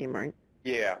evaluation team, right?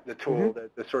 Yeah, the tool,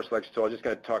 the source selection tool. I'm just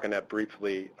going to talk on that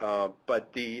briefly.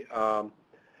 But the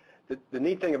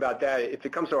neat thing about that, if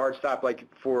it comes to a hard stop, like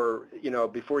for,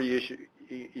 before you issue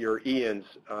your EINs,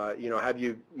 have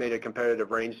you made a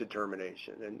competitive range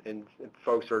determination? And if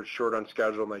folks are short on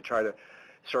schedule and they try to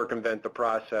circumvent the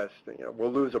process,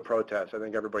 we'll lose a protest. I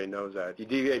think everybody knows that. If you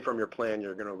deviate from your plan,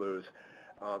 you're going to lose.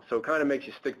 So it kind of makes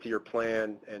you stick to your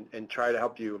plan and try to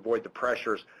help you avoid the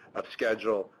pressures of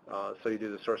schedule so you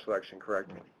do the source selection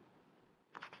correctly.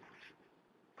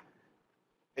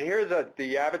 And here's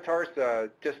the avatars,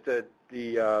 just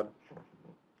the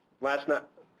last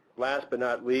but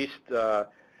not least.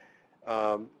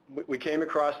 We came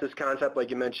across this concept,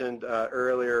 like you mentioned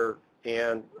earlier,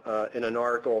 and in an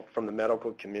article from the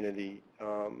medical community.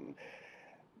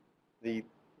 The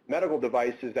medical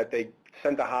devices that they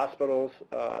sent to hospitals,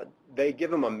 they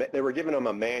were giving them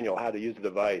a manual how to use the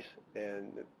device,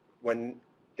 and when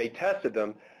they tested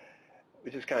them,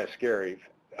 which is kind of scary,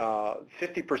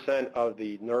 50% of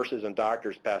the nurses and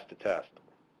doctors passed the test.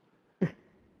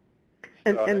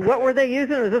 And what were they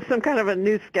using? Is this some kind of a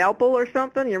new scalpel or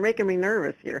something? You're making me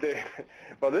nervous here.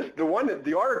 Well,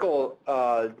 the article,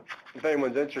 if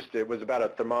anyone's interested, was about a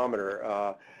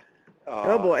thermometer.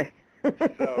 Oh boy.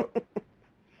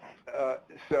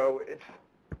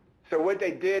 So what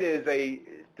they did is they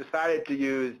decided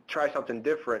to try something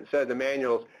different. Instead of the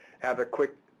manuals, have a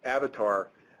quick avatar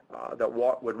that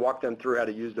would walk them through how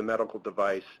to use the medical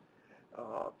device.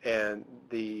 And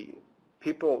the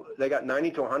people, they got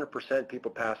 90 to 100% people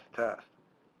passed the test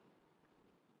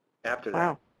after that.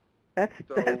 Wow.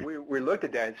 So we looked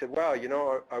at that and said, wow,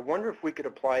 I wonder if we could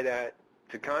apply that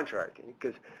to contracting,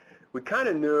 because we kind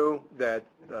of knew that,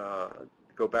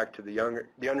 go back to the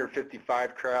under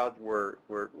 55 crowd, we're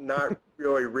not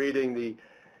really reading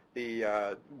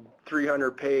the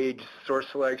 300-page source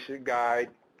selection guide,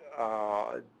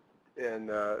 and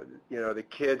the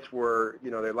kids were,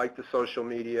 they liked the social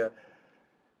media.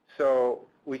 So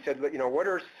we said, what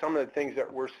are some of the things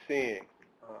that we're seeing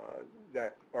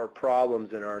that are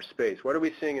problems in our space? What are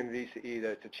we seeing in VCE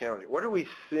that's a challenge? What are we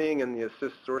seeing in the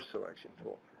assist source selection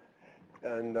tool?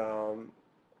 And,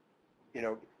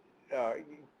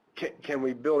 can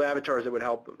we build avatars that would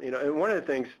help them? And one of the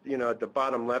things, at the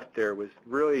bottom left there was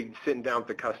really sitting down with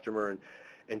the customer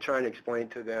and trying to explain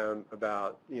to them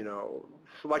about,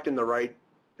 selecting the right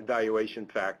evaluation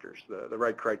factors, the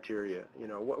right criteria,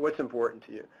 what's important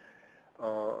to you.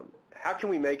 How can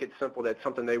we make it simple? That's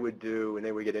something they would do and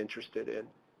they would get interested in.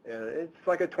 And it's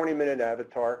like a 20-minute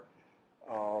avatar.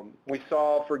 We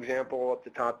saw, for example, at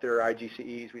the top there,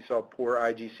 IGCEs. We saw poor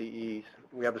IGCEs.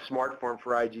 We have a smart form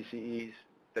for IGCEs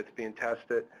that's being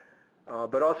tested,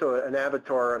 but also an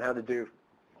avatar on how to do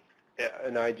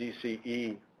an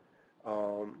IGCE.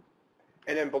 And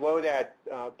then below that,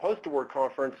 post-award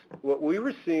conference, what we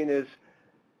were seeing is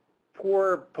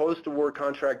poor post-award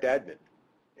contract admin.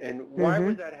 And why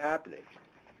was that happening?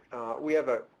 We have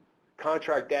a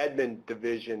contract admin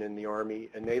division in the Army,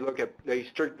 and they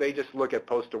just look at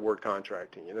post-award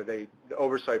contracting. The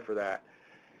oversight for that.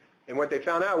 And what they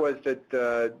found out was that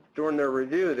during their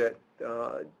review that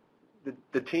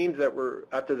the teams that were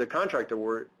after the contract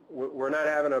award were not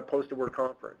having a post-award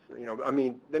conference.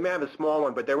 They may have a small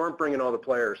one, but they weren't bringing all the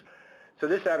players. So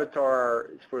this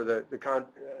avatar is for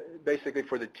basically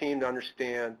for the team to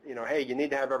understand, hey, you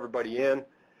need to have everybody in.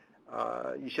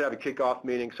 You should have a kickoff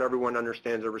meeting so everyone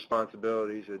understands their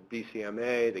responsibilities, the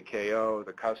DCMA, the KO,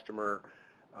 the customer,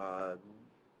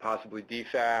 possibly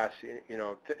DFAS,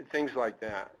 things like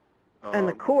that. And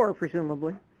the core,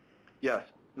 presumably. Yes,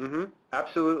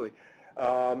 absolutely.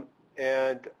 I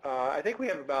think we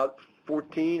have about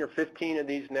 14 or 15 of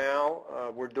these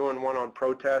now. We're doing one on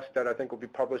protest that I think will be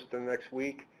published in the next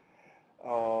week.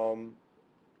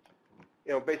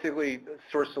 Basically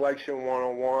source selection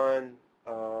 101,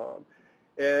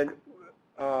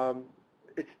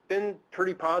 it's been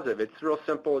pretty positive. It's real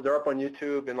simple. They're up on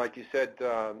YouTube, and like you said,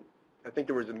 I think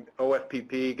there was an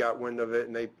OFPP got wind of it,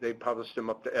 and they published them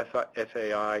up to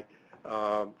FAI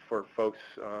for folks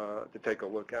to take a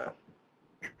look at.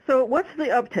 So what's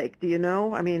the uptake? Do you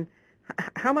know? I mean,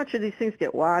 how much of these things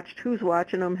get watched? Who's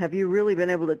watching them? Have you really been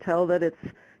able to tell that it's,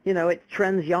 it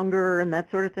trends younger and that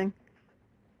sort of thing?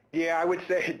 Yeah, I would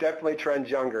say it definitely trends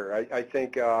younger. I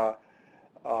think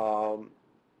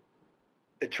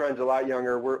it trends a lot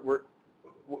younger.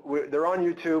 They're on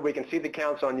YouTube. We can see the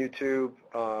counts on YouTube.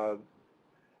 I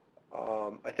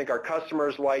think our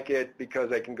customers like it because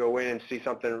they can go in and see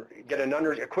something, get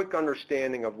a quick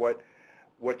understanding of what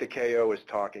the KO is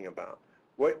talking about.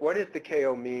 What does the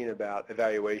KO mean about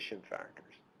evaluation factors?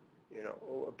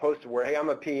 Opposed to where, hey, I'm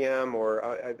a PM, or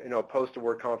opposed to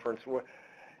work conference.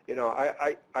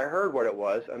 I heard what it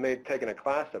was. I may have taken a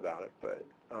class about it, but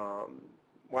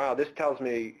wow, this tells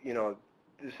me,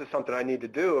 this is something I need to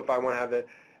do if I want to have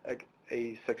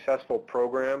a successful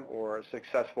program or a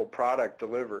successful product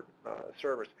delivered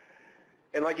service.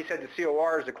 And like you said, the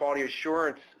COR is the Quality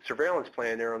Assurance Surveillance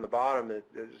Plan there on the bottom. There's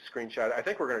a screenshot. I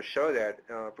think we're going to show that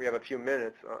if we have a few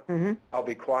minutes. I'll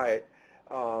be quiet.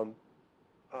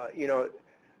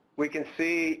 We can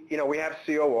see, we have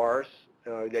CORs.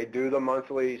 They do the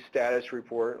monthly status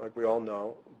report, like we all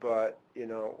know, but,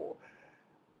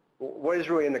 what is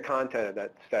really in the content of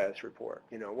that status report?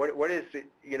 What is the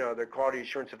Quality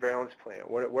Assurance Surveillance Plan?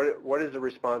 What is the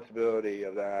responsibility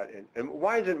of that, and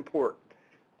why is it important?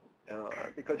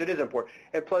 Because it is important.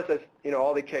 And plus, as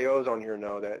all the KOs on here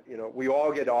know that, we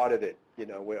all get audited.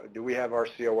 Do we have our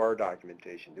COR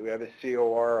documentation? Do we have a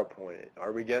COR appointed?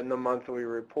 Are we getting the monthly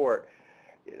report?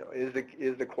 Is the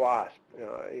QASP?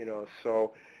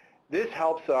 So this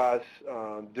helps us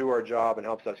do our job and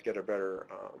helps us get a better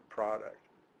product.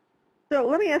 So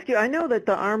let me ask you, I know that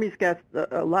the Army's got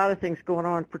a lot of things going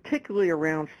on, particularly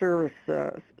around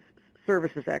services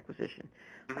acquisition,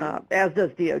 as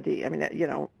does DOD. I mean,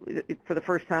 for the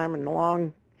first time in a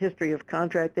long history of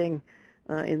contracting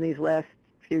in these last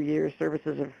few years,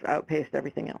 services have outpaced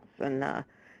everything else. And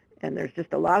there's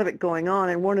just a lot of it going on.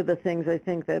 And one of the things I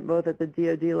think that both at the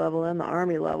DOD level and the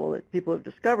Army level that people have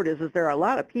discovered is there are a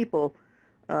lot of people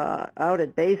out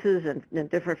at bases and in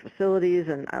different facilities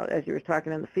and out, as you were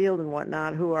talking, in the field and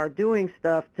whatnot, who are doing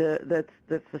stuff that's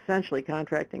essentially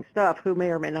contracting stuff, who may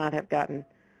or may not have gotten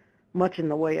much in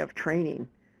the way of training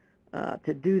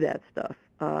to do that stuff.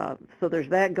 So there's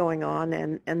that going on,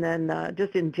 and then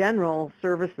just in general,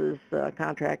 services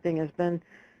contracting has been,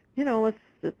 let's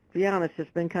be honest, it's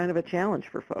been kind of a challenge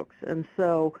for folks. And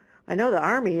so I know the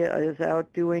Army is out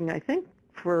doing, I think,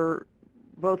 for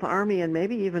both Army and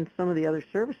maybe even some of the other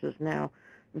services now,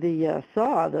 the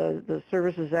SAW, the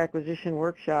Services Acquisition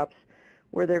Workshops,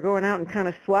 where they're going out and kind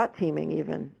of SWAT teaming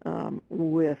even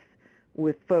with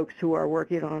folks who are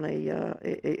working on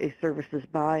a services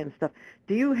buy and stuff.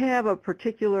 Do you have a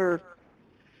particular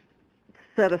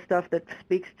set of stuff that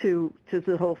speaks to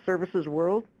the whole services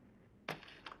world?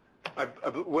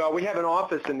 Well, we have an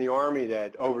office in the Army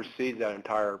that oversees that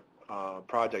entire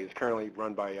project. It's currently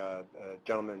run by a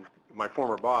gentleman, my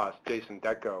former boss, Jason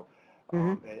Decco,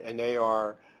 and they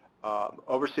are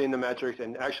overseeing the metrics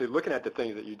and actually looking at the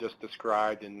things that you just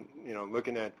described, and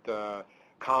looking at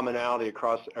commonality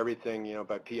across everything,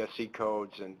 by PSC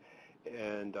codes and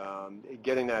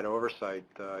getting that oversight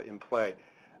in play.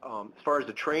 As far as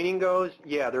the training goes,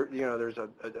 yeah, there's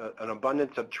an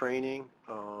abundance of training.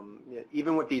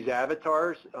 Even with these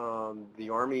avatars, the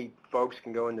Army folks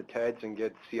can go into TEDS and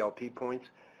get CLP points.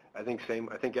 I think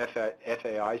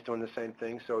FAI is doing the same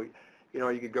thing. So,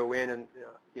 you could go in and,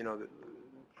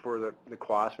 for the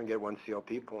QASP and get one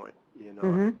CLP point.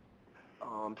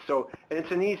 So, and it's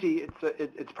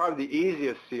it's probably the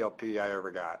easiest CLP I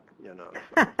ever got. So.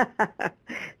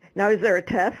 Now, is there a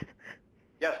test?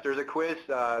 Yes, there's a quiz.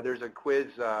 That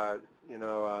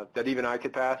even I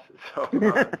could pass. So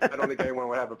I don't think anyone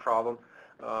would have a problem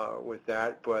with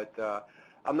that. But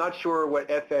I'm not sure what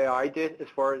FAI did as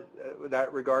far as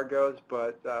that regard goes.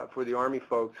 But for the Army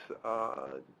folks,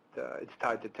 it's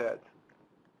tied to TED.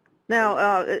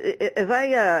 Now, as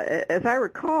I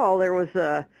recall, there was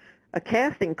a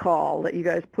casting call that you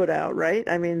guys put out, right?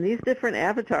 I mean, these different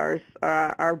avatars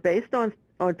are based on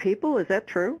people. Is that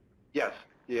true? Yes.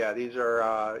 Yeah, these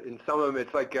are, in some of them,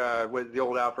 it's like with the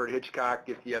old Alfred Hitchcock,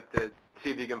 if you have to see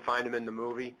if you can find him in the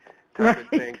movie type of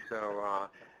thing. So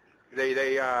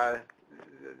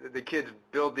the kids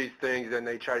build these things and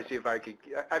they try to see if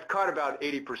I've caught about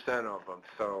 80% of them.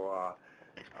 So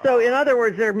in other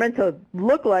words, they're meant to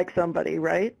look like somebody,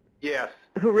 right? Yes.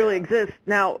 Who really exists.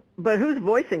 Now, but who's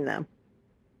voicing them?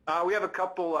 We have a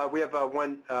couple, we have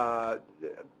about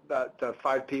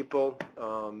 5 people.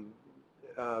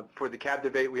 For the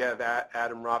Captivate, we have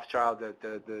Adam Rothschild.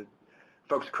 The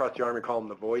folks across the Army call him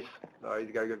the voice.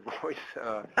 He's got a good voice.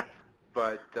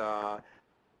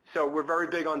 So we're very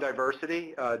big on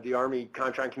diversity. The Army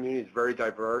contract community is very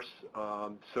diverse.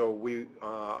 So we're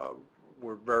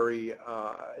very,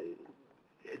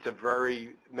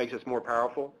 makes us more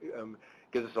powerful,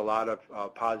 gives us a lot of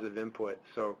positive input.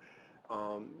 So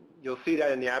you'll see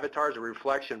that in the avatars, a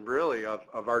reflection really of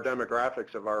our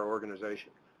demographics of our organization.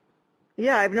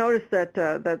 Yeah, I've noticed that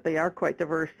they are quite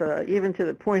diverse, even to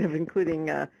the point of including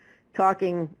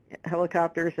talking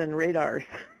helicopters and radars.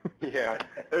 Yeah,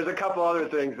 there's a couple other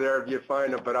things there if you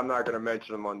find them, but I'm not going to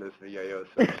mention them on this VAO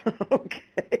session.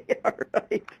 Okay, all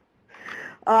right.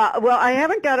 Well, I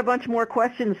haven't got a bunch more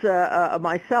questions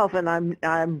myself, and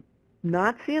I'm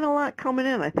not seeing a lot coming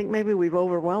in. I think maybe we've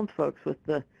overwhelmed folks with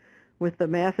the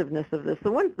massiveness of this.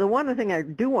 The one thing I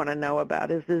do want to know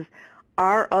about is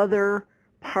are other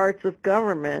parts of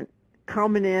government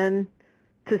coming in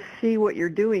to see what you're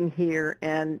doing here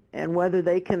and whether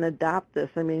they can adopt this?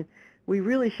 I mean, we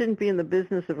really shouldn't be in the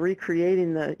business of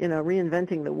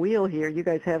reinventing the wheel here. You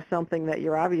guys have something that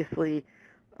you're obviously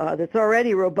that's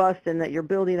already robust and that you're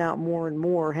building out more and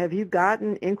more. Have you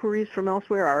gotten inquiries from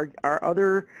elsewhere? Are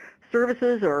other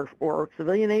services or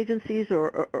civilian agencies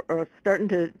or starting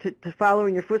to follow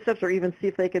in your footsteps, or even see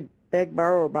if they could beg,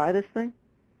 borrow, or buy this thing?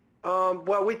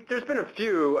 Well, there's been a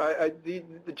few.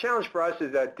 The challenge for us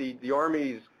is that the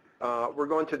Army's, we're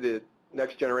going to the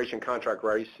next generation contract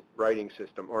writing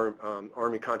system, or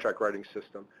Army contract writing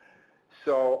system.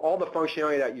 So all the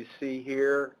functionality that you see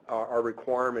here are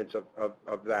requirements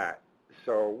of that.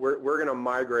 So we're going to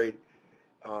migrate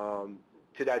to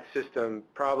that system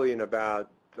probably in about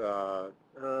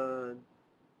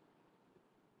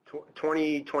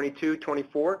 2022,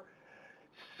 24.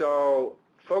 So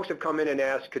folks have come in and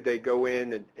asked, could they go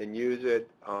in and use it?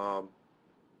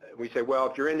 We say, well,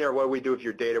 if you're in there, what do we do with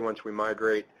your data once we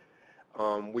migrate?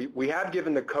 We have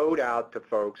given the code out to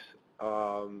folks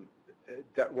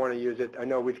that want to use it. I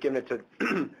know we've given it to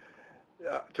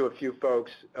a few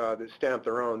folks that stand up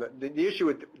their own. The issue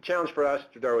with the challenge for us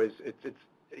though is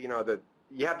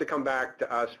you have to come back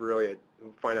to us really and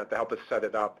find out to help us set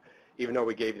it up, even though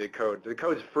we gave you the code. The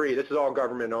code's free. This is all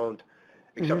government owned,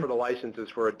 except for the licenses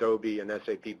for Adobe and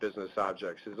SAP Business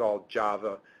Objects. It's all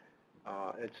Java.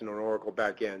 It's an Oracle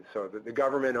backend. So the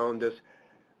government owned this.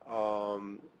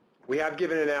 We have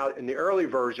given it out in the early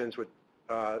versions with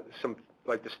some,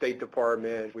 like the State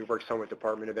Department. We worked some with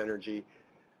Department of Energy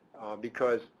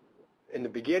because in the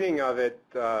beginning of it,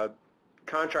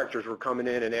 contractors were coming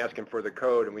in and asking for the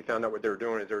code, and we found out what they were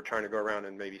doing is they were trying to go around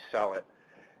and maybe sell it.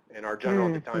 And our general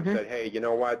at the time said, hey, you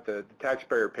know what, the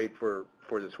taxpayer paid for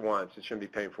this once. It shouldn't be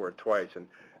paying for it twice. And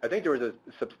I think there was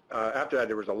after that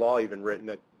there was a law even written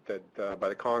that by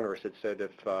the Congress that said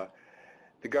if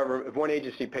the government, if one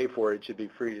agency paid for it, it should be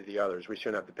free to the others. We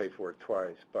shouldn't have to pay for it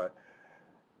twice. But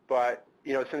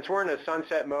since we're in a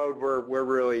sunset mode, we're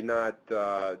really not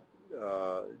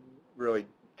really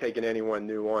taking anyone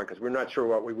new on because we're not sure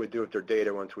what we would do with their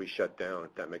data once we shut down,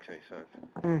 if that makes any sense.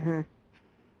 Mm-hmm.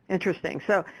 Interesting.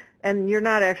 So, and you're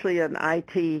not actually an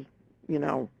IT,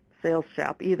 sales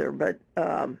shop either, but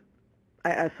so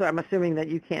I'm assuming that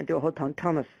you can't do a whole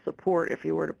ton of support if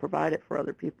you were to provide it for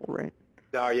other people, right?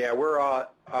 No, yeah, we're.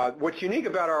 What's unique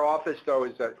about our office, though,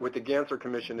 is that with the Gantzer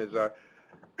Commission is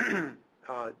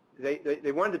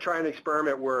they wanted to try an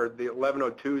experiment where the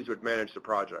 1102s would manage the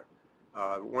project.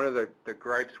 One of the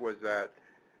gripes was that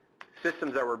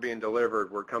systems that were being delivered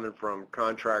were coming from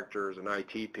contractors and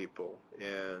IT people,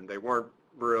 and they weren't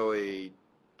really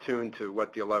tuned to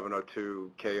what the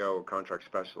 1102 KO contract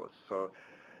specialists. So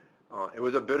it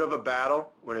was a bit of a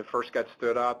battle when it first got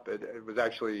stood up. It was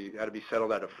actually had to be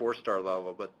settled at a 4-star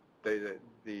level, but the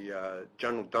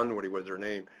General Dunwoody was her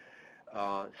name.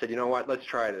 Said, you know what, let's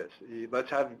try this. Let's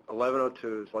have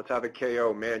 1102s, let's have a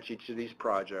KO manage each of these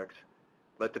projects,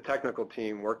 let the technical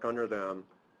team work under them,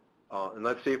 and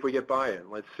let's see if we get buy-in.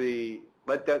 Let's see,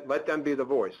 let them be the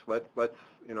voice. Let's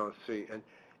see. And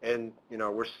and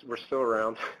we're still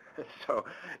around, so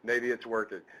maybe it's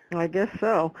working. I guess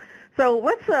so. So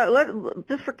let's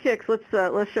just for kicks, let's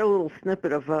show a little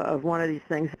snippet of one of these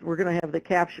things. We're going to have the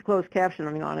closed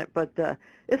captioning on it, but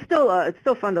it's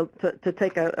still fun to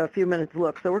take a few minutes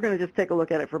look. So we're going to just take a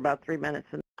look at it for about 3 minutes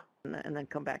and then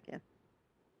come back in.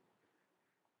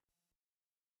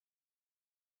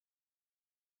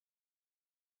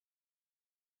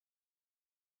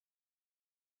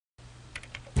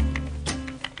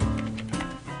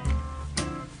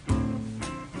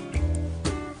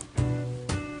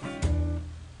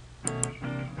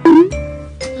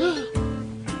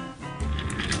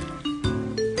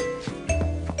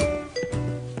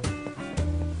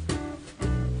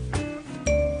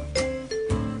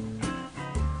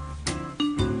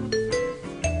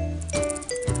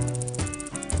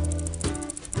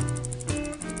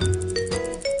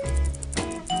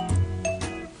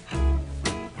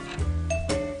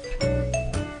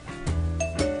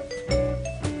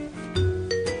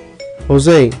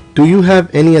 Jose, do you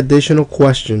have any additional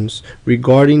questions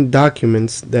regarding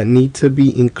documents that need to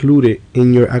be included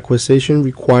in your acquisition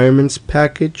requirements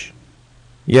package?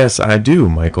 Yes, I do,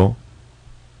 Michael.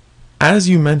 As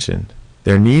you mentioned,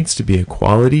 there needs to be a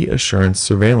Quality Assurance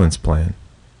Surveillance Plan,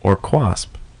 or QASP,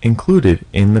 included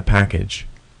in the package.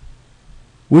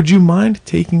 Would you mind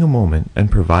taking a moment and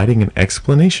providing an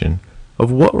explanation of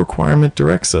what requirement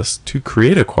directs us to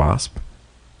create a QASP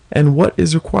and what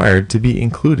is required to be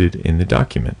included in the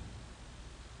document?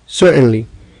 Certainly.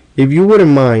 If you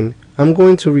wouldn't mind, I'm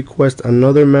going to request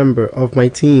another member of my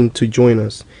team to join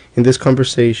us in this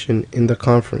conversation in the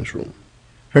conference room.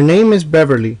 Her name is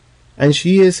Beverly, and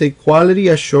she is a quality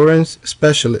assurance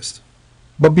specialist.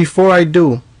 But before I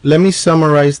do, let me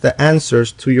summarize the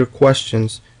answers to your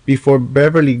questions before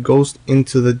Beverly goes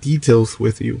into the details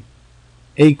with you.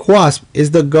 A QASP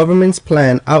is the government's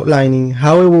plan outlining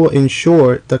how it will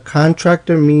ensure the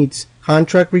contractor meets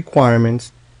contract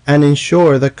requirements and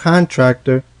ensure the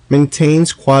contractor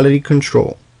maintains quality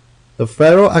control. The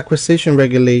Federal Acquisition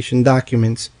Regulation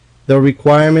documents the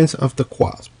requirements of the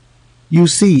QASP. You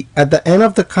see, at the end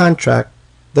of the contract,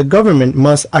 the government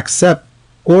must accept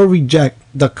or reject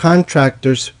the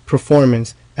contractor's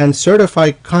performance and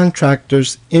certify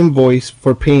contractor's invoice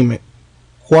for payment.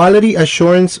 Quality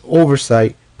assurance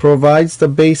oversight provides the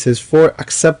basis for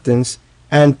acceptance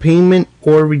and payment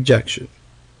or rejection.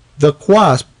 The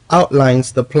QASP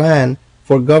outlines the plan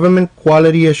for government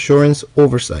quality assurance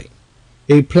oversight.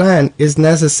 A plan is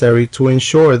necessary to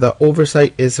ensure the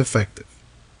oversight is effective.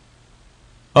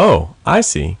 Oh, I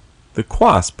see. The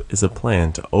QASP is a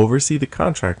plan to oversee the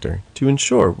contractor to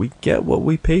ensure we get what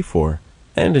we pay for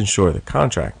and ensure the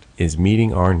contract is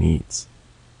meeting our needs.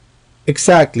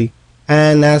 Exactly.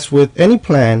 And as with any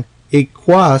plan, a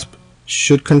QASP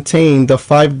should contain the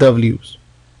 5 W's: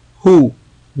 who,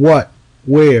 what,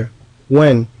 where,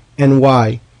 when, and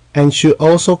why, and should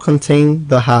also contain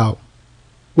the how.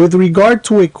 With regard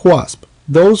to a QASP,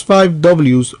 those 5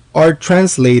 W's are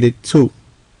translated to: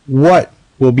 what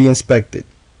will be inspected,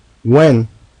 when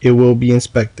it will be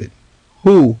inspected,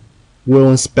 who will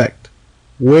inspect,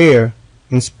 where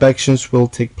inspections will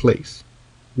take place,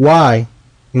 why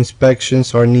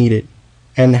inspections are needed,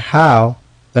 and how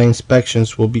the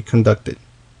inspections will be conducted.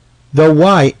 The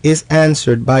why is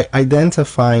answered by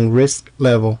identifying risk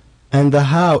level, and the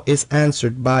how is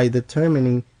answered by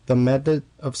determining the method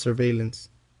of surveillance.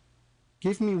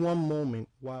 Give me one moment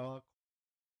while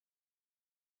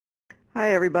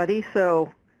Hi, everybody.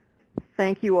 So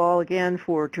thank you all again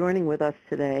for joining with us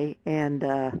today. And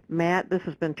Matt, this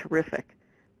has been terrific.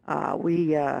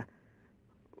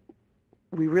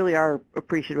 We really are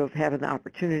appreciative of having the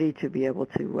opportunity to be able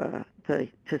to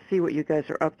see what you guys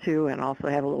are up to and also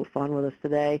have a little fun with us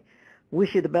today.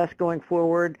 Wish you the best going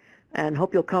forward, and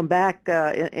hope you'll come back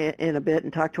in a bit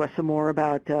and talk to us some more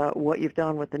about what you've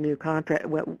done with the new contract,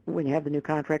 when you have the new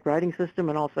contract writing system,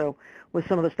 and also with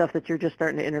some of the stuff that you're just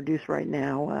starting to introduce right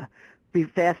now. Be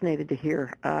fascinated to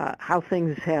hear how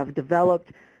things have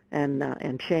developed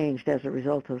and changed as a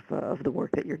result of the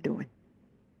work that you're doing.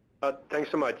 Thanks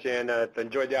so much, and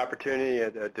enjoyed the opportunity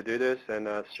to do this, and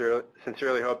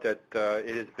sincerely hope that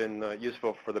it has been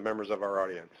useful for the members of our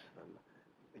audience.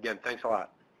 Again, thanks a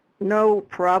lot. No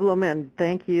problem, and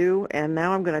thank you. And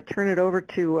now I'm going to turn it over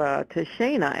to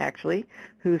Shayna, actually,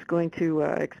 who's going to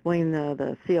explain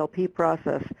the CLP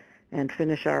process and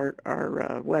finish our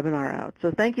webinar out.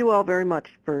 So thank you all very much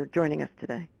for joining us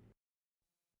today.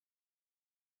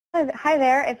 Hi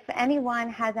there. If anyone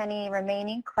has any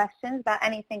remaining questions about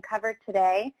anything covered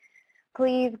today,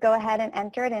 please go ahead and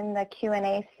enter it in the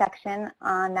Q&A section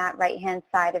on that right-hand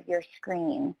side of your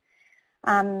screen.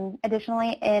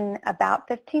 Additionally, in about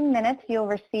 15 minutes, you'll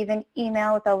receive an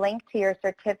email with a link to your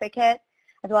certificate,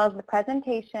 as well as the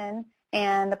presentation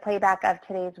and the playback of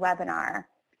today's webinar.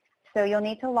 So you'll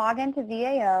need to log into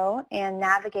VAO and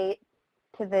navigate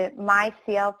to the My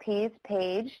CLPs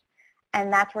page,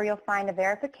 and that's where you'll find a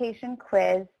verification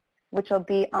quiz, which will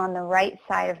be on the right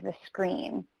side of the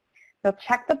screen. You'll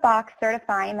check the box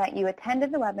certifying that you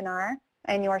attended the webinar,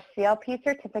 and your CLP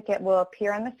certificate will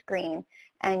appear on the screen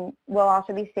and will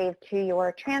also be saved to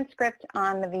your transcript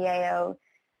on the VAO.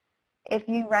 If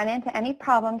you run into any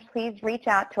problems, please reach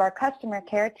out to our customer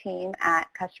care team at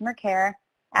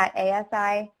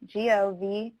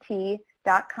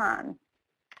customercare@asigovt.com.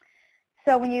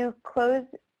 So when you close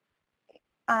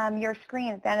your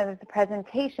screen at the end of the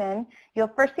presentation, you'll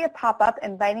first see a pop-up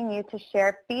inviting you to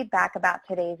share feedback about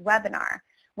today's webinar.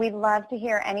 We'd love to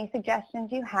hear any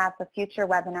suggestions you have for future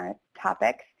webinar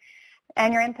topics,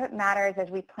 and your input matters as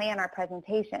we plan our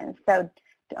presentations. So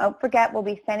don't forget, we'll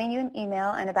be sending you an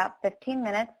email in about 15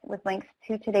 minutes with links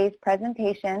to today's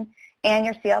presentation and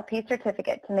your CLP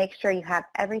certificate to make sure you have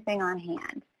everything on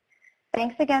hand.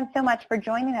 Thanks again so much for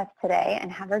joining us today,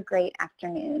 and have a great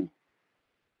afternoon.